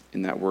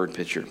that word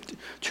picture.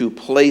 To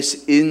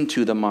place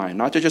into the mind,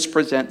 not to just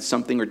present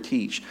something or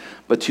teach,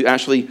 but to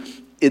actually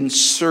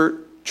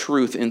insert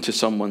truth into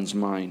someone's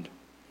mind.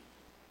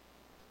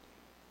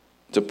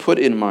 To put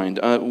in mind.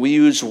 We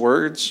use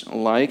words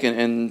like,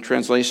 and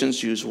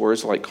translations use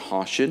words like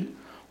caution,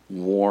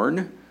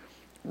 warn,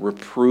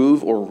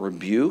 reprove, or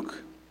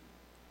rebuke.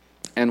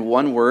 And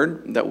one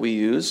word that we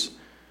use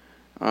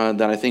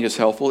that I think is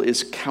helpful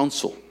is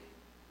counsel.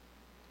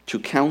 To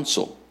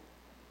counsel.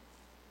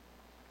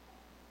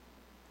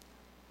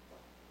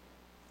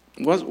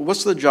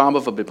 What's the job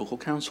of a biblical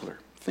counselor?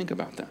 Think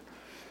about that.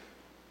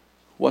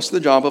 What's the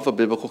job of a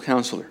biblical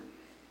counselor?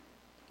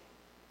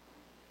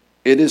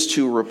 It is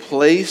to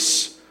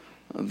replace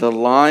the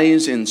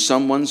lies in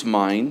someone's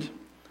mind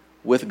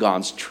with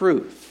God's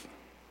truth.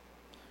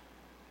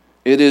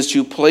 It is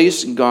to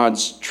place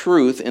God's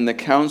truth in the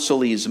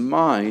counselee's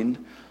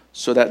mind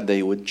so that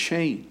they would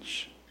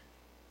change.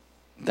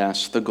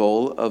 That's the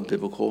goal of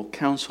biblical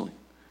counseling,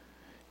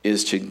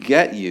 is to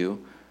get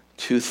you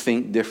to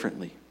think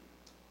differently.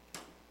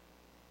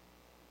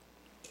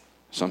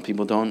 Some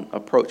people don't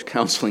approach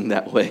counseling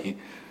that way.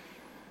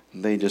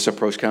 They just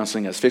approach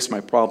counseling as fix my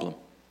problem.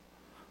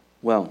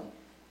 Well,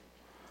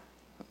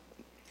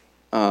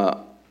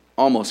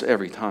 almost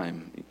every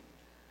time,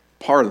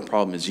 part of the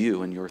problem is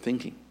you and your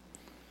thinking.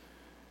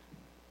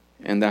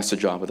 And that's the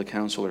job of the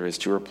counselor, is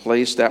to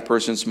replace that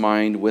person's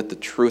mind with the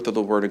truth of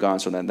the Word of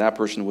God so that that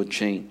person would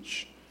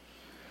change.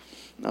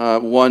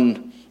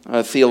 One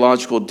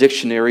theological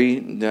dictionary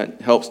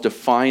that helps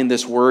define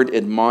this word,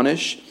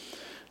 admonish,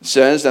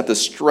 says that the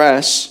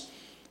stress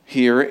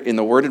here in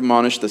the word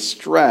admonish, the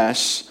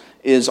stress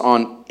is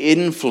on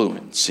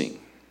influencing.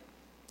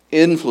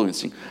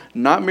 Influencing.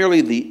 Not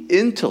merely the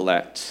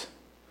intellect,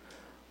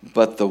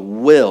 but the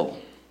will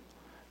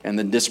and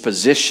the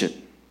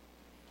disposition.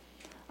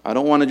 I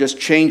don't want to just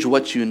change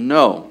what you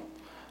know.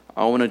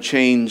 I want to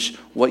change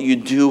what you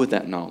do with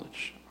that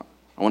knowledge.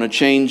 I want to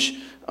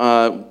change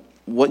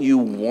what you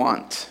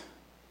want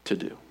to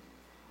do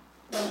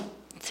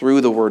through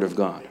the Word of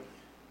God.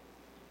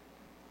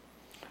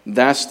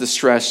 That's the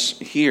stress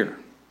here.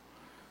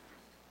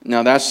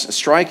 Now that's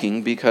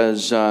striking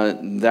because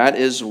that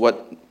is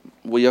what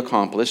we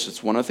accomplish.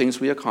 It's one of the things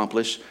we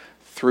accomplish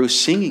through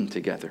singing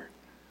together.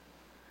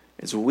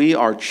 Is we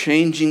are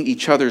changing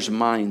each other's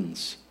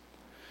minds.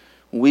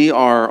 We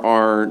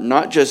are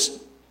not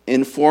just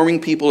informing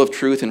people of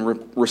truth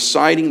and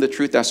reciting the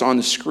truth that's on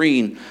the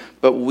screen,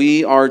 but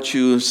we are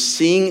to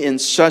sing in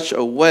such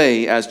a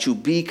way as to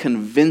be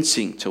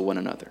convincing to one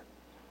another.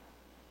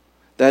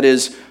 That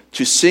is,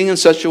 to sing in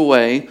such a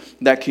way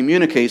that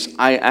communicates,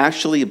 I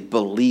actually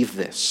believe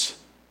this.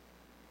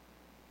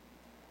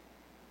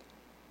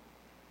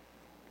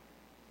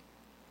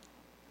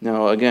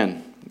 Now,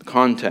 again, the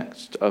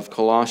context of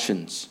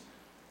Colossians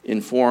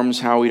informs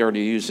how we are to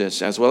use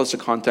this, as well as the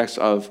context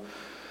of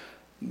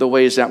the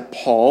ways that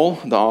Paul,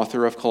 the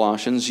author of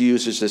Colossians,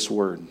 uses this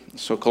word.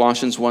 So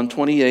Colossians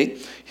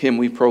 1:28, him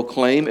we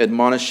proclaim,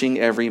 admonishing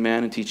every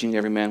man and teaching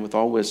every man with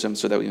all wisdom,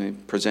 so that we may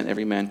present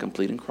every man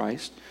complete in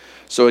Christ.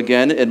 So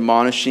again,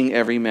 admonishing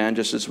every man,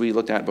 just as we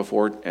looked at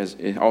before, as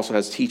it also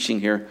has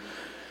teaching here.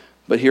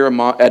 But here,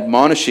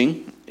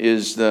 admonishing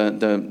is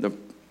the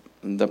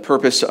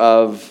purpose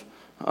of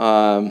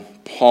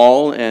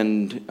Paul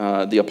and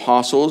the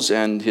apostles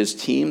and his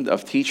team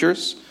of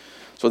teachers.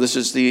 So this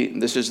is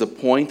the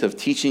point of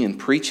teaching and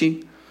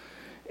preaching,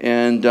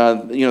 and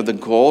the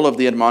goal of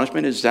the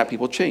admonishment is that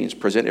people change,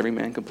 present every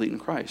man complete in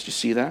Christ. You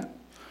see that?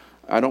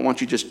 I don't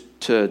want you just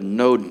to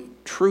know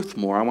truth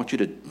more. I want you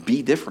to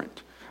be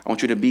different. I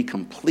want you to be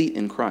complete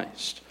in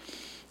Christ.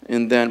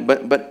 And then,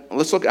 but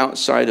let's look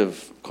outside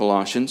of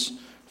Colossians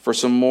for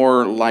some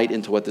more light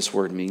into what this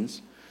word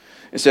means.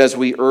 It says,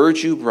 "We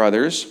urge you,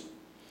 brothers,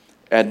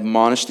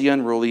 admonish the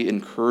unruly,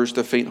 encourage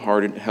the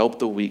faint-hearted, help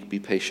the weak, be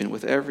patient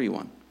with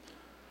everyone."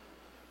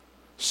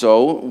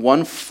 So,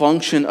 one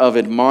function of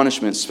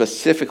admonishment,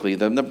 specifically,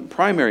 the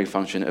primary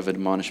function of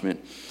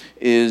admonishment,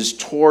 is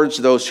towards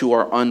those who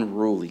are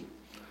unruly.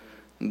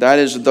 That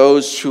is,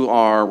 those who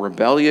are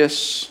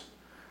rebellious,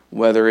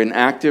 whether in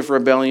active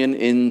rebellion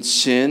in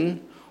sin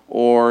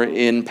or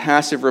in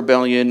passive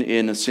rebellion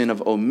in a sin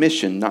of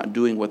omission, not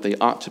doing what they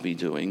ought to be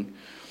doing.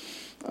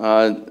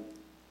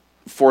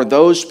 For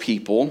those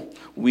people,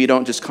 we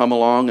don't just come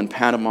along and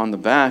pat them on the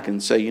back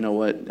and say, you know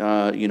what,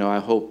 I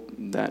hope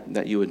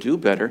that you would do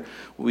better.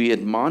 We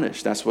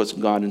admonish. That's what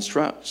God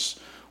instructs.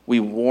 We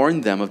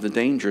warn them of the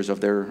dangers of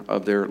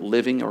their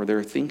living or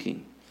their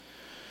thinking.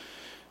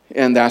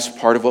 And that's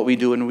part of what we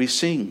do when we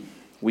sing.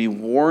 We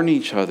warn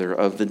each other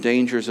of the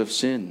dangers of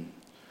sin.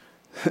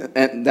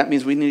 And that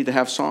means we need to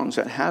have songs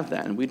that have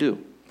that, and we do.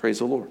 Praise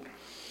the Lord.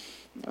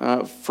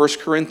 1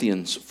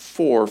 Corinthians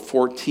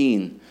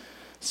 4:14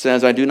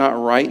 says, "I do not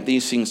write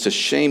these things to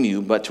shame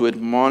you, but to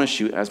admonish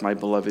you as my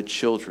beloved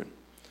children."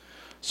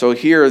 So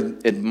here,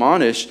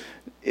 admonish,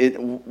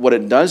 what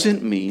it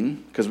doesn't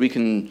mean, because we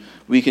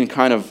can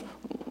kind of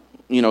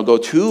go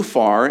too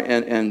far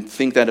and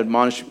think that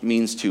admonish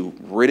means to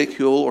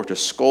ridicule or to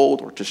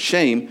scold or to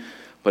shame,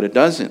 but it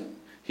doesn't.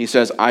 He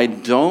says, I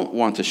don't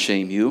want to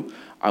shame you,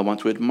 I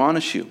want to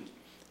admonish you.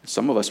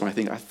 Some of us might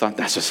think, I thought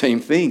that's the same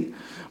thing,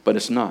 but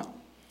it's not.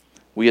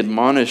 We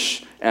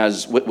admonish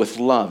with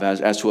love,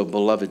 as to a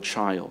beloved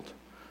child.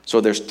 So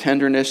there's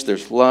tenderness,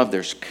 there's love,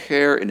 there's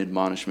care in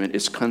admonishment.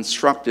 It's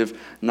constructive,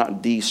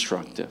 not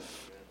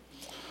destructive.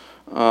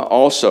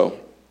 Also,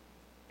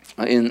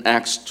 in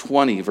Acts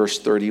 20, verse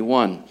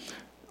 31,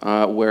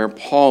 where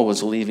Paul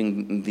was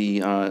leaving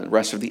the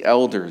rest of the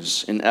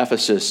elders in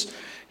Ephesus,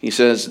 he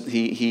says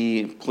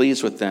he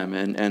pleads with them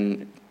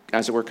and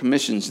as it were,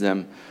 commissions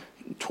them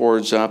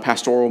towards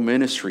pastoral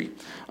ministry.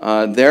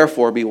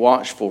 Therefore, be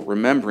watchful,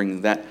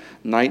 remembering that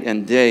night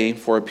and day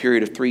for a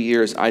period of 3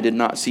 years I did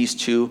not cease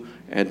to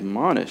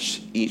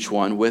admonish each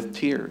one with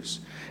tears.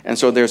 And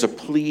so there's a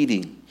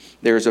pleading,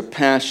 there's a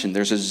passion,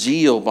 there's a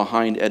zeal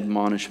behind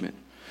admonishment.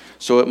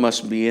 So it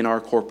must be in our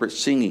corporate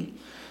singing.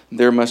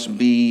 There must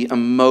be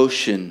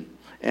emotion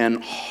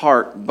and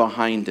heart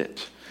behind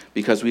it,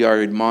 because we are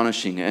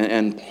admonishing.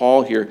 And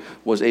Paul here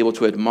was able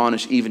to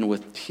admonish even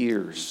with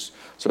tears.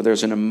 So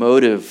there's an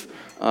emotive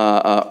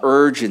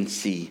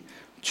urgency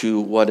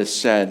to what is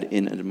said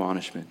in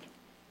admonishment.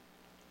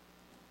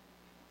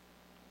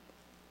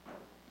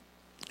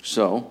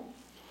 So,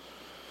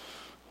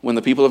 when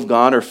the people of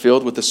God are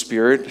filled with the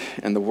Spirit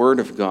and the Word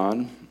of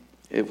God,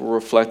 it will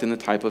reflect in the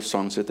type of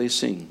songs that they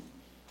sing.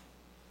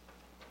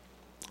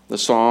 The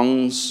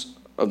songs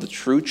of the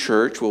true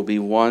church will be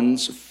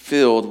ones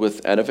filled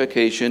with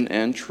edification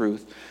and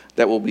truth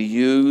that will be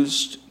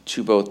used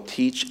to both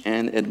teach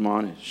and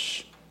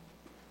admonish.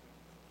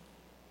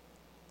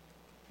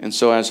 And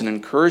so as an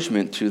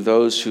encouragement to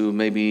those who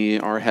maybe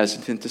are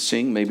hesitant to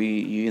sing, maybe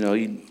you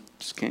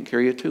just can't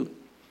carry a tune.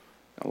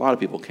 A lot of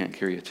people can't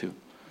carry a tune.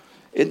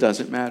 It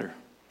doesn't matter.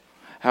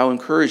 How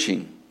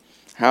encouraging,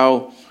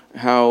 how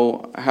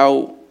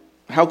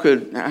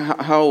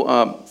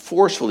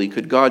forcefully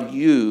could God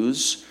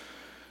use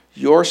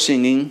your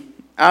singing,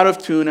 out of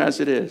tune as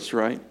it is,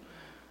 right?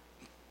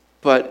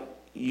 But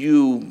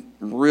you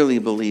really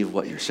believe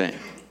what you're saying.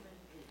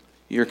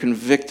 You're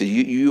convicted.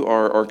 You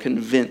are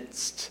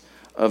convinced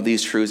of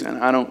these truths. And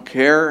I don't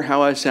care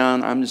how I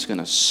sound. I'm just going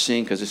to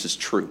sing because this is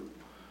true.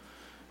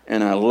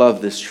 And I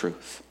love this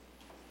truth.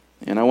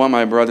 And I want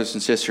my brothers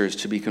and sisters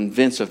to be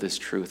convinced of this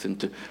truth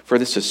and for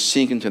this to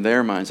sink into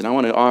their minds. And I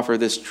want to offer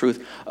this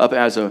truth up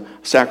as a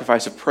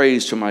sacrifice of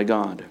praise to my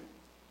God.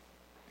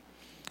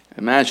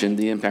 Imagine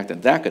the impact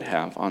that that could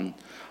have on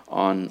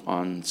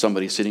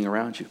somebody sitting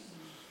around you.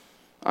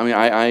 I mean,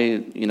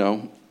 I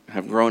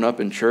have grown up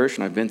in church,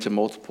 and I've been to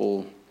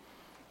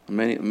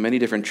many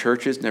different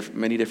churches,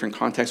 many different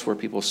contexts where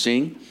people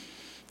sing.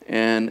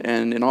 And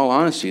in all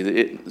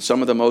honesty,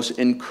 some of the most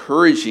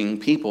encouraging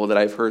people that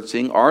I've heard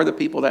sing are the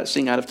people that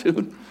sing out of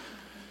tune.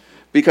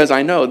 Because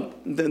I know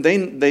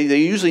they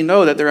usually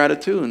know that they're out of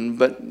tune,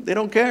 but they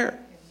don't care.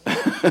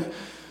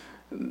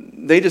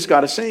 They just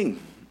got to sing.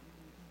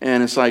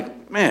 And it's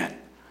like, man,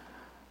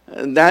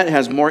 that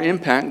has more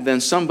impact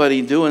than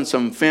somebody doing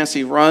some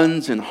fancy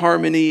runs and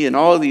harmony and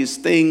all of these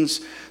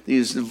things,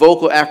 these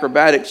vocal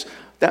acrobatics.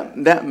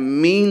 That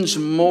means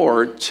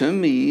more to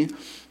me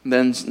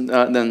than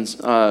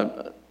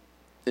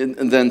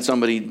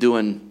somebody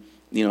doing,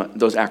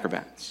 those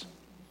acrobats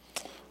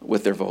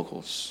with their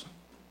vocals.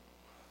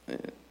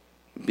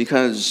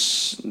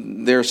 Because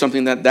there's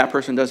something that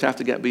person does have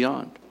to get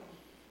beyond,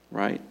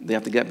 right? They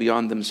have to get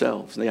beyond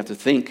themselves. They have to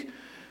think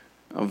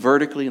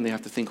vertically, and they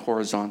have to think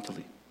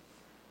horizontally.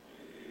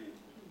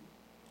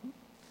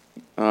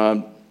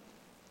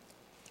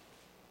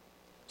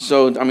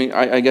 So,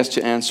 I guess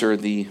to answer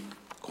the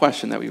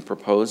question that we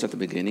proposed at the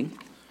beginning,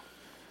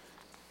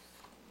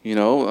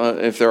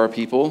 if there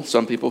are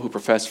some people who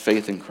profess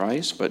faith in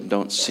Christ but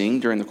don't sing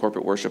during the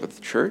corporate worship of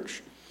the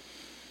church,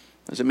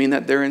 does it mean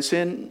that they're in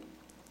sin?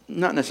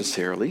 Not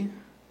necessarily.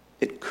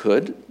 It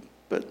could,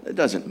 but it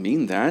doesn't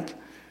mean that.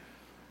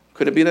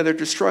 Could it be that they're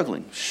just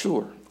struggling?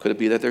 Sure. Could it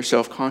be that they're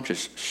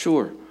self-conscious?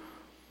 Sure.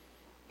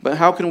 But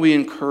how can we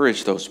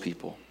encourage those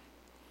people?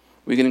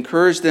 We can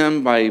encourage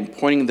them by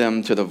pointing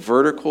them to the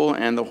vertical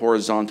and the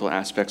horizontal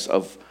aspects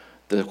of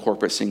the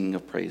corporate singing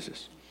of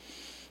praises.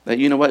 That,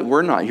 you know what,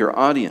 we're not your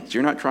audience.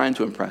 You're not trying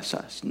to impress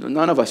us.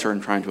 None of us are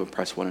trying to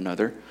impress one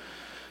another.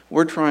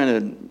 We're trying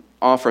to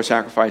offer a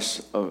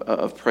sacrifice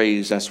of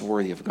praise that's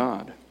worthy of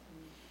God.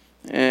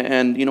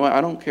 And you know what,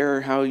 I don't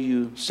care how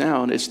you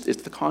sound. It's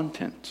the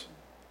content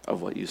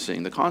of what you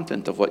sing, the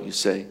content of what you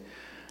say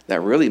that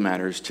really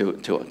matters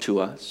to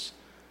us.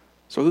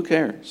 So who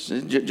cares?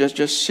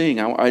 Just sing.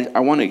 I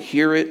want to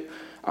hear it.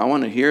 I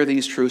want to hear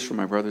these truths from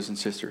my brothers and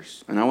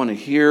sisters. And I want to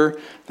hear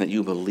that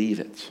you believe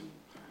it.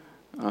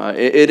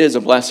 It is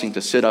a blessing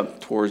to sit up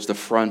towards the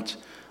front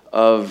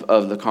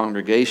of the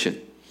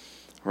congregation,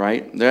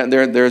 right?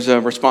 There's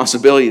a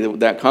responsibility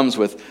that comes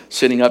with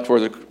sitting up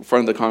towards the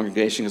front of the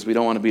congregation, because we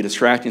don't want to be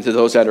distracting to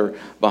those that are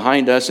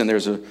behind us. And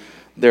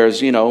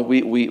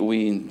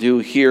we do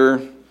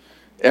hear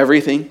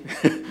everything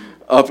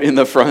up in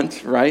the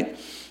front, right?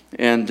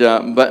 And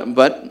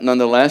but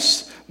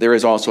nonetheless, there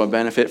is also a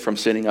benefit from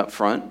sitting up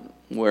front,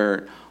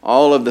 where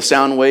all of the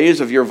sound waves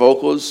of your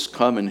vocals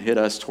come and hit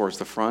us towards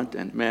the front,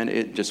 and man,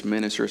 it just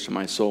ministers to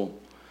my soul.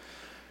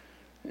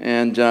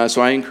 And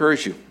so I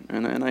encourage you,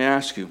 and I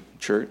ask you,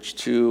 church,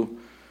 to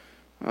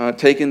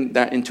take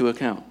that into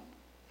account.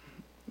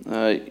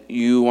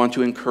 You want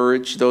to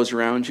encourage those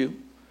around you.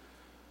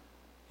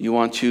 You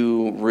want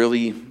to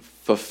really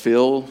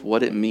fulfill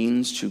what it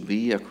means to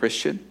be a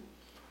Christian.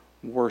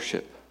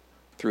 Worship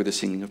through the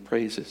singing of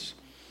praises.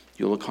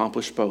 You'll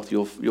accomplish both.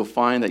 You'll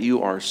find that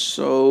you are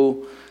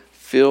so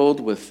filled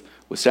with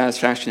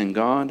satisfaction in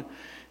God,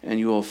 and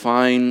you will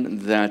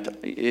find that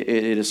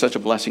it is such a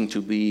blessing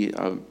to be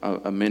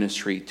a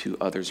ministry to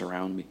others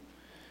around me.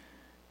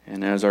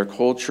 And as our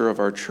culture of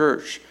our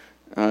church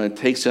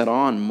takes that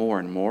on more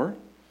and more,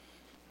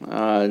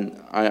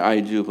 I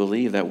do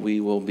believe that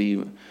we will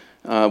be.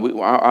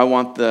 I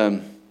want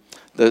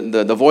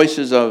the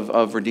voices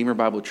of Redeemer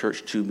Bible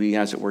Church to be,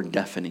 as it were,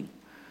 deafening,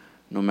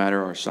 no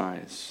matter our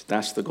size.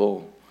 That's the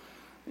goal.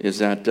 Is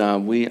that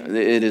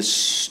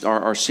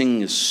our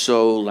singing is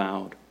so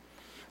loud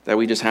that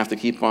we just have to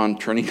keep on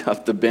turning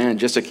up the band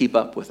just to keep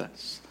up with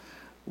us.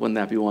 Wouldn't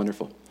that be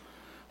wonderful?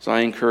 So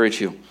I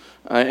encourage you,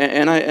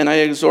 and I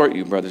exhort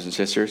you, brothers and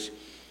sisters.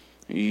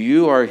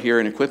 You are here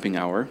in equipping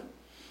hour.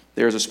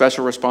 There's a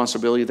special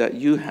responsibility that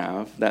you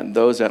have that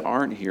those that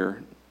aren't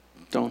here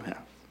don't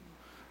have.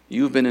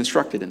 You've been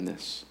instructed in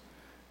this.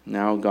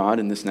 Now God,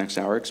 in this next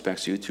hour,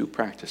 expects you to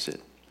practice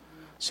it.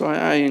 So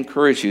I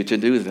encourage you to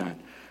do that.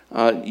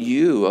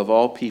 You, of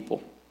all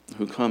people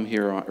who come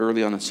here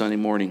early on a Sunday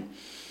morning,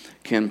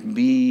 can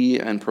be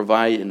and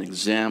provide an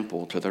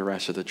example to the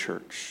rest of the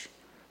church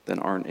that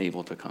aren't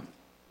able to come.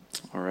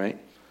 All right?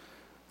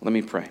 Let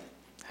me pray.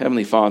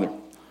 Heavenly Father,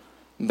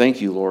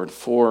 thank you, Lord,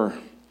 for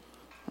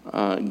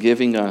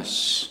giving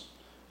us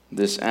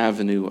this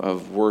avenue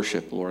of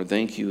worship, Lord.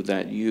 Thank you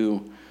that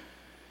you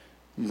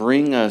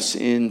bring us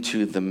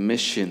into the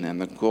mission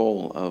and the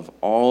goal of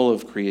all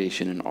of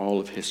creation and all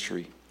of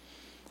history,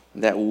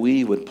 that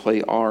we would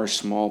play our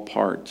small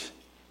part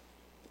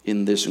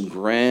in this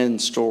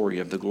grand story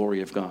of the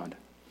glory of God.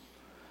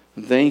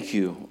 Thank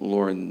you,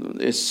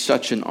 Lord. It's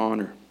such an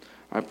honor.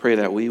 I pray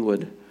that we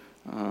would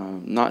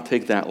not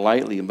take that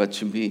lightly, but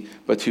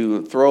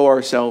to throw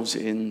ourselves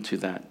into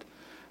that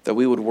that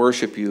we would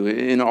worship you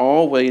in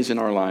all ways in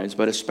our lives,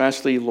 but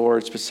especially,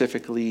 Lord,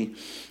 specifically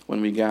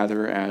when we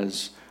gather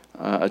as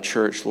a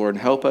church. Lord,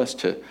 help us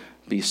to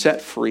be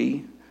set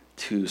free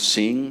to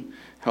sing.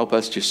 Help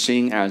us to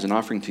sing as an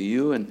offering to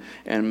you,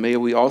 and may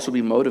we also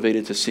be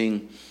motivated to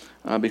sing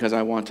because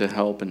I want to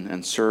help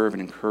and serve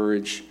and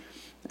encourage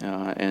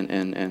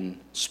and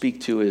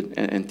speak to it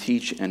and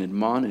teach and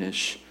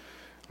admonish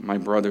my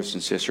brothers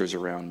and sisters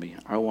around me.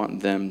 I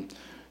want them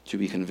to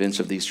be convinced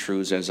of these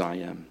truths as I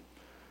am.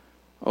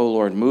 Oh,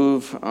 Lord,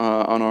 move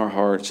on our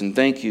hearts. And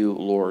thank you,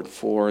 Lord,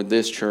 for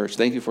this church.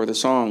 Thank you for the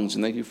songs,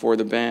 and thank you for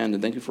the band,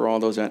 and thank you for all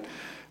those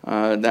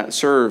that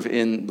serve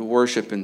in the worship and